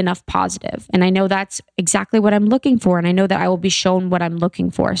don't see enough positive. And I know that's exactly what I'm looking for. And I know that I will be shown what I'm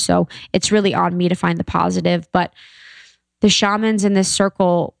looking for. So it's really on me to find the positive. But the shamans in this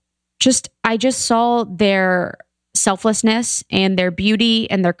circle, I just saw their selflessness and their beauty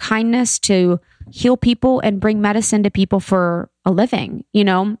and their kindness to heal people and bring medicine to people for a living,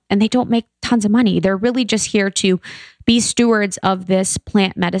 and they don't make tons of money. They're really just here to be stewards of this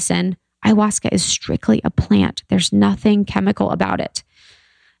plant medicine. Ayahuasca is strictly a plant. There's nothing chemical about it,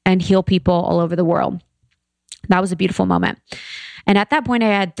 and heal people all over the world. That was a beautiful moment. And at that point I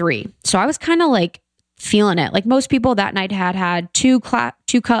had 3. So I was kind of like feeling it. Like most people that night had 2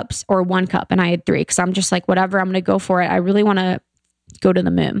 cups or 1 cup, and I had 3 because I'm just like, whatever, I'm going to go for it. I really want to go to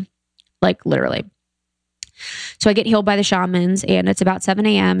the moon, like literally. So I get healed by the shamans, and it's about 7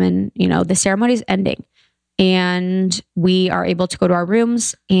 a.m. and the ceremony is ending, and we are able to go to our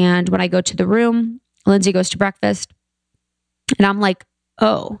rooms. And when I go to the room, Lindsay goes to breakfast, and I'm like,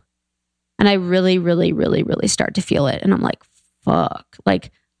 oh, and I really, really, really, really start to feel it. And I'm like, fuck,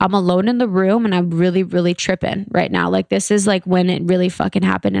 like I'm alone in the room and I'm really, really tripping right now. Like this is like when it really fucking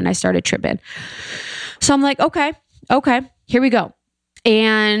happened and I started tripping. So I'm like, okay, here we go.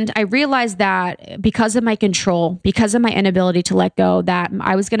 And I realized that because of my control, because of my inability to let go, that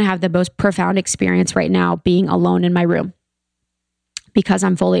I was going to have the most profound experience right now being alone in my room. Because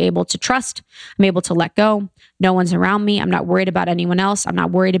I'm fully able to trust, I'm able to let go. No one's around me. I'm not worried about anyone else. I'm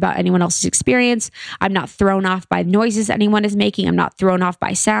not worried about anyone else's experience. I'm not thrown off by noises anyone is making. I'm not thrown off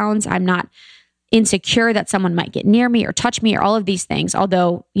by sounds. I'm not insecure that someone might get near me or touch me or all of these things.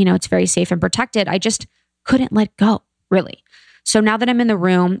 Although, it's very safe and protected. I just couldn't let go, really. So now that I'm in the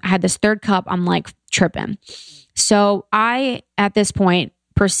room, I had this 3rd cup, I'm like tripping. So I, at this point,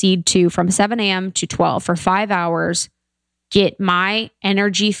 proceed to, from 7 a.m. to 12 for 5 hours, get my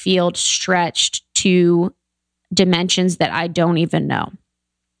energy field stretched to dimensions that I don't even know.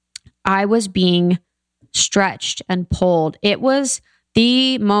 I was being stretched and pulled. It was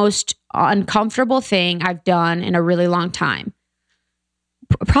the most uncomfortable thing I've done in a really long time.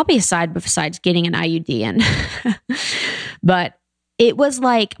 Probably besides getting an IUD in. But it was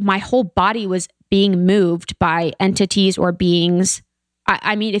like my whole body was being moved by entities or beings.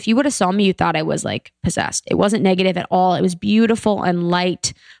 I mean, if you would have saw me, you thought I was like possessed. It wasn't negative at all. It was beautiful and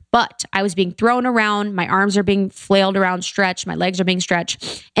light, but I was being thrown around. My arms are being flailed around, stretched. My legs are being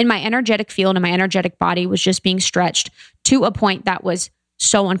stretched. And my energetic field and my energetic body was just being stretched to a point that was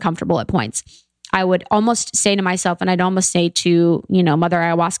so uncomfortable at points. I would almost say to myself, and I'd almost say to, Mother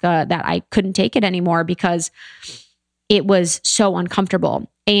Ayahuasca, that I couldn't take it anymore because it was so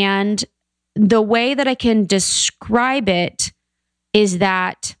uncomfortable. And the way that I can describe it is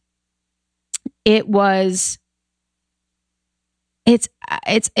that it's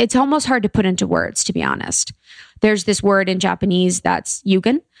almost hard to put into words, to be honest. There's this word in Japanese that's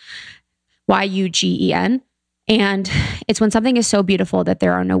yugen, Y-U-G-E-N. And it's when something is so beautiful that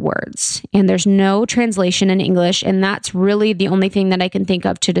there are no words and there's no translation in English. And that's really the only thing that I can think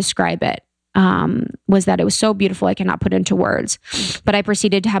of to describe it. Was that it was so beautiful I cannot put into words. But I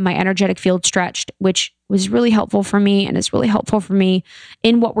proceeded to have my energetic field stretched, which was really helpful for me and is really helpful for me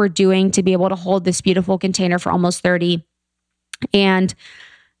in what we're doing to be able to hold this beautiful container for almost 30. And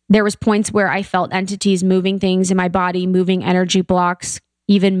there was points where I felt entities moving things in my body, moving energy blocks,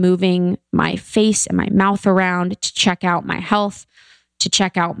 even moving my face and my mouth around to check out my health, to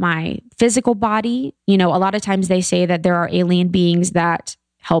check out my physical body. A lot of times they say that there are alien beings that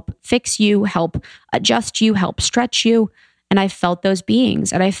help fix you, help adjust you, help stretch you. And I felt those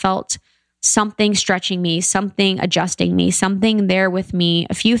beings, and I felt something stretching me, something adjusting me, something there with me,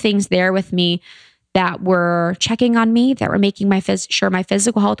 a few things there with me that were checking on me, that were making sure my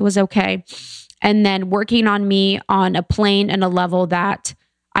physical health was okay. And then working on me on a plane and a level that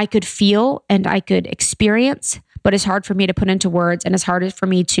I could feel and I could experience, but it's hard for me to put into words and it's hard for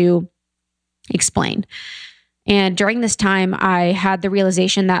me to explain. And during this time, I had the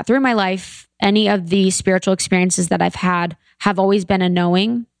realization that through my life, any of the spiritual experiences that I've had have always been a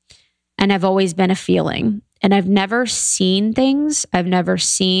knowing and have always been a feeling. And I've never seen things. I've never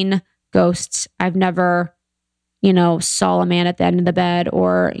seen ghosts. I've never, saw a man at the end of the bed,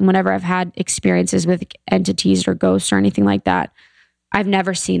 or whenever I've had experiences with entities or ghosts or anything like that, I've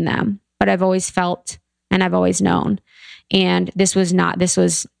never seen them, but I've always felt and I've always known. And this was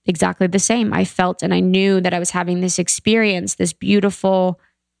exactly the same. I felt and I knew that I was having this experience, this beautiful,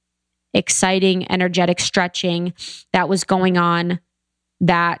 exciting, energetic stretching that was going on,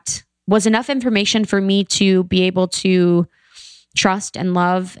 that was enough information for me to be able to trust and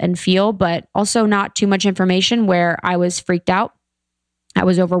love and feel, but also not too much information where I was freaked out. I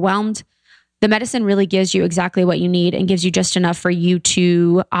was overwhelmed. The medicine really gives you exactly what you need and gives you just enough for you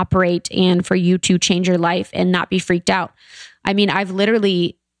to operate and for you to change your life and not be freaked out. I mean, I've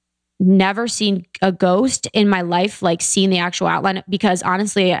literally never seen a ghost in my life, like seen the actual outline, because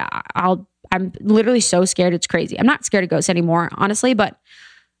honestly, I'm literally so scared. It's crazy. I'm not scared of ghosts anymore, honestly, but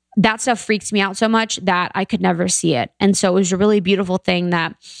that stuff freaks me out so much that I could never see it. And so it was a really beautiful thing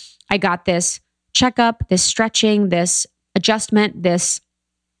that I got this checkup, this stretching, this adjustment, this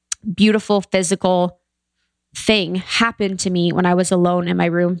beautiful physical thing happened to me when I was alone in my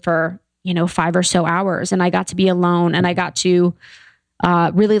room for, 5 or so hours. And I got to be alone and I got to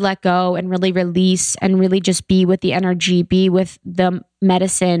really let go and really release and really just be with the energy, be with the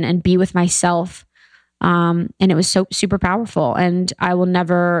medicine and be with myself. And it was so super powerful. And I will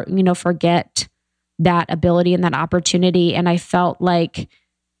never, forget that ability and that opportunity. And I felt like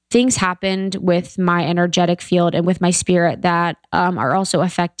things happened with my energetic field and with my spirit that are also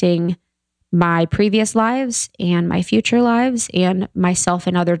affecting my previous lives and my future lives and myself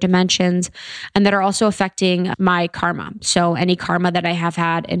in other dimensions, and that are also affecting my karma. So any karma that I have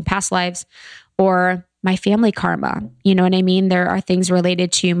had in past lives or my family karma, you know what I mean? There are things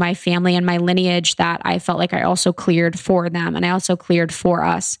related to my family and my lineage that I felt like I also cleared for them and I also cleared for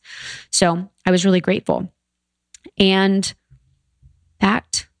us. So I was really grateful. And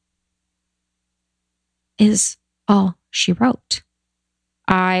that is all she wrote.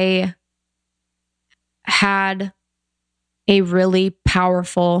 I had a really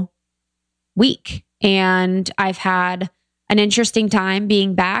powerful week and I've had an interesting time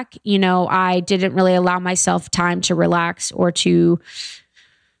being back. I didn't really allow myself time to relax or to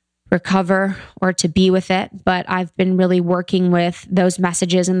recover or to be with it, but I've been really working with those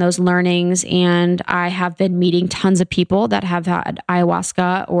messages and those learnings. And I have been meeting tons of people that have had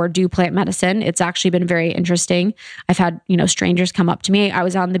ayahuasca or do plant medicine. It's actually been very interesting. I've had, strangers come up to me. I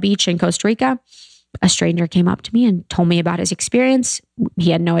was on the beach in Costa Rica. A stranger came up to me and told me about his experience.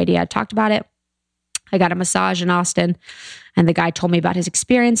 He had no idea I talked about it. I got a massage in Austin and the guy told me about his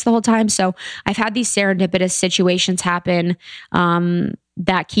experience the whole time. So I've had these serendipitous situations happen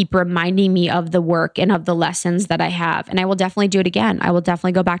that keep reminding me of the work and of the lessons that I have. And I will definitely do it again. I will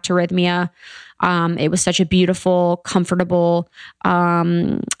definitely go back to Rhythmia. It was such a beautiful, comfortable,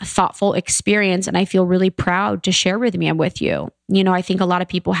 thoughtful experience. And I feel really proud to share Rhythmia with you. I think a lot of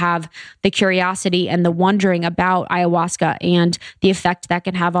people have the curiosity and the wondering about ayahuasca and the effect that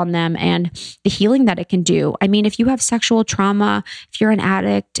can have on them and the healing that it can do. I mean, if you have sexual trauma, if you're an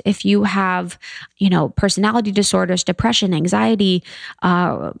addict, if you have, personality disorders, depression, anxiety,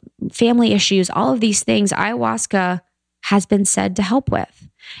 family issues, all of these things, ayahuasca has been said to help with.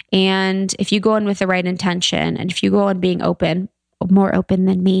 And if you go in with the right intention, and if you go in being open, more open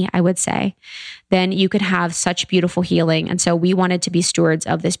than me, I would say, then you could have such beautiful healing. And so we wanted to be stewards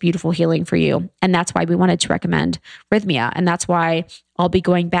of this beautiful healing for you. And that's why we wanted to recommend Rhythmia. And that's why I'll be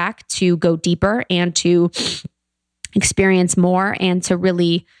going back to go deeper and to experience more and to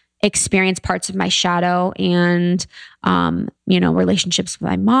really experience parts of my shadow and, relationships with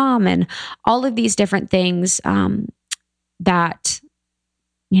my mom and all of these different things that,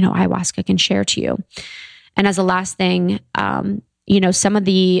 ayahuasca can share to you. And as a last thing, some of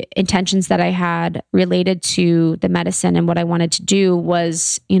the intentions that I had related to the medicine and what I wanted to do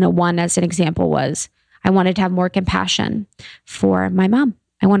was, one as an example was I wanted to have more compassion for my mom.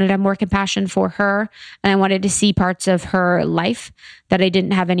 I wanted to have more compassion for her. And I wanted to see parts of her life that I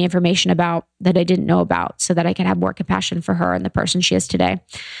didn't have any information about, that I didn't know about, so that I could have more compassion for her and the person she is today.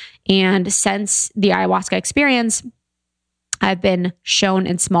 And since the ayahuasca experience, I've been shown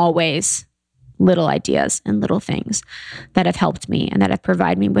in small ways, little ideas and little things that have helped me and that have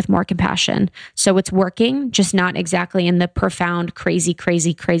provided me with more compassion. So it's working, just not exactly in the profound, crazy,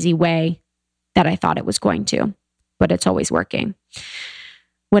 crazy, crazy way that I thought it was going to, but it's always working.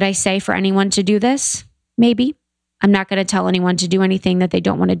 Would I say for anyone to do this? Maybe. I'm not going to tell anyone to do anything that they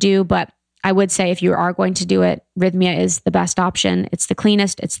don't want to do, but I would say if you are going to do it, Rhythmia is the best option. It's the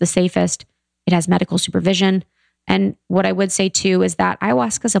cleanest, it's the safest. It has medical supervision. And what I would say too is that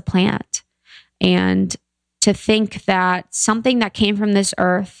ayahuasca is a plant. And to think that something that came from this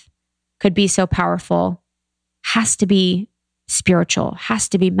earth could be so powerful has to be spiritual, has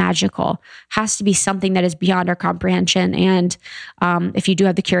to be magical, has to be something that is beyond our comprehension. And if you do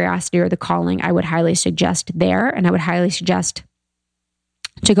have the curiosity or the calling, I would highly suggest there. And I would highly suggest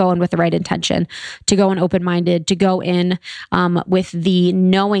to go in with the right intention, to go in open-minded, to go in with the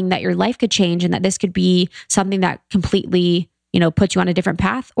knowing that your life could change and that this could be something that completely, puts you on a different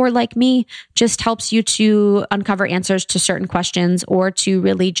path, or like me, just helps you to uncover answers to certain questions, or to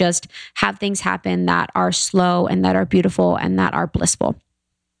really just have things happen that are slow and that are beautiful and that are blissful.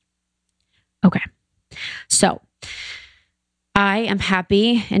 Okay. So I am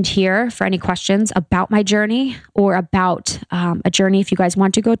happy and here for any questions about my journey or about a journey. If you guys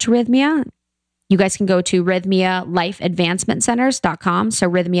want to go to Rhythmia, you guys can go to rhythmialifeadvancementcenters.com. So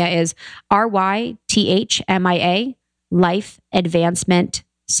Rhythmia is RYTHMIA,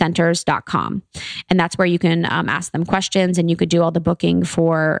 lifeadvancementcenters.com. And that's where you can ask them questions, and you could do all the booking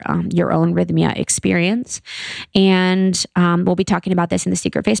for your own Rhythmia experience. And we'll be talking about this in the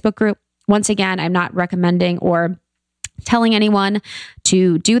secret Facebook group. Once again, I'm not recommending or telling anyone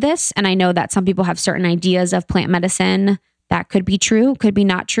to do this. And I know that some people have certain ideas of plant medicine that could be true, could be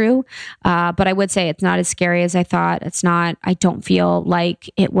not true. But I would say it's not as scary as I thought. I don't feel like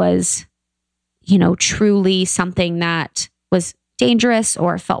it was, truly something that was dangerous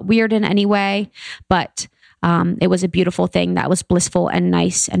or felt weird in any way. But it was a beautiful thing that was blissful and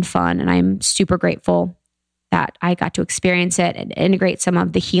nice and fun. And I'm super grateful that I got to experience it and integrate some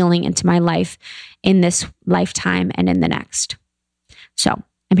of the healing into my life in this lifetime and in the next. So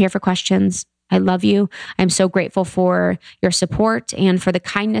I'm here for questions. I love you. I'm so grateful for your support and for the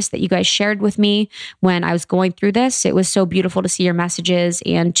kindness that you guys shared with me when I was going through this. It was so beautiful to see your messages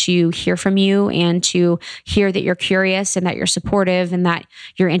and to hear from you and to hear that you're curious and that you're supportive and that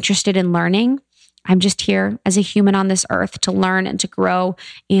you're interested in learning. I'm just here as a human on this earth to learn and to grow,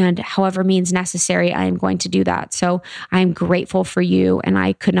 and however means necessary, I am going to do that. So I'm grateful for you, and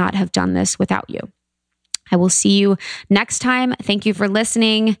I could not have done this without you. I will see you next time. Thank you for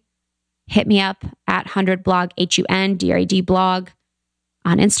listening. Hit me up at 100blog, HUNDRAD blog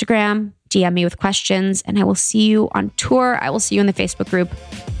on Instagram. DM me with questions, and I will see you on tour. I will see you in the Facebook group.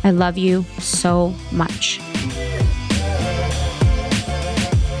 I love you so much.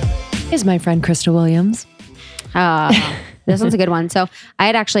 Is my friend Krista Williams. This one's a good one. So I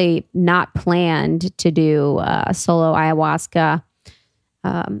had actually not planned to do a solo ayahuasca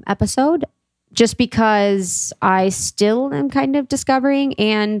episode, just because I still am kind of discovering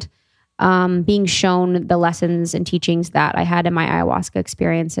and being shown the lessons and teachings that I had in my ayahuasca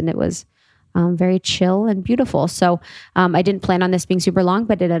experience. And it was very chill and beautiful. So I didn't plan on this being super long,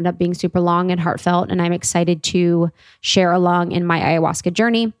 but it ended up being super long and heartfelt. And I'm excited to share along in my ayahuasca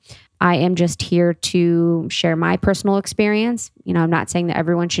journey. I am just here to share my personal experience. I'm not saying that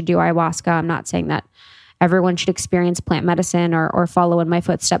everyone should do ayahuasca. I'm not saying that everyone should experience plant medicine or follow in my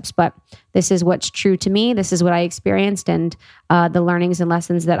footsteps, but this is what's true to me. This is what I experienced, and the learnings and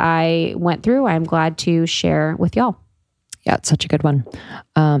lessons that I went through, I'm glad to share with y'all. Yeah, it's such a good one.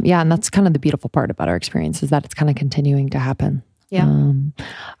 And that's kind of the beautiful part about our experience, is that it's kind of continuing to happen. Yeah. All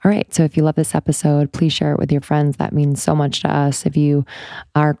right. So if you love this episode, please share it with your friends. That means so much to us. If you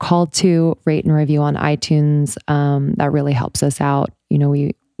are called to rate and review on iTunes, that really helps us out.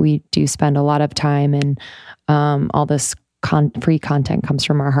 We do spend a lot of time, and all this free content comes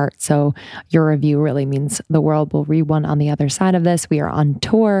from our heart. So your review really means the world. We'll read one on the other side of this. We are on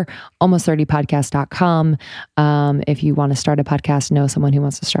tour, almost30podcast.com. If you want to start a podcast, know someone who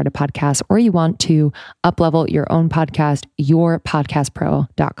wants to start a podcast, or you want to up-level your own podcast,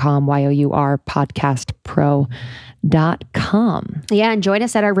 yourpodcastpro.com, YOUR podcastpro.com. Yeah, and join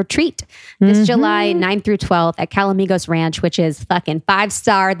us at our retreat this July 9th through 12th at Calamigos Ranch, which is fucking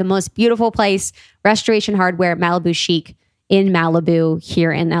 5-star, the most beautiful place, Restoration Hardware, Malibu Chic in Malibu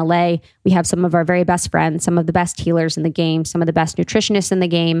here in LA. We have some of our very best friends, some of the best healers in the game, some of the best nutritionists in the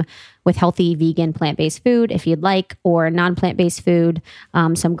game with healthy, vegan, plant-based food, if you'd like, or non-plant-based food,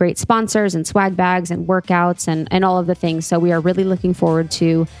 some great sponsors and swag bags and workouts and all of the things. So we are really looking forward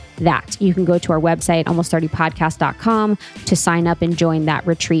to that. You can go to our website, almost30podcast.com, to sign up and join that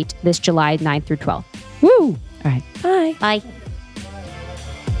retreat this July 9th through 12th. Woo! All right. Bye. Bye.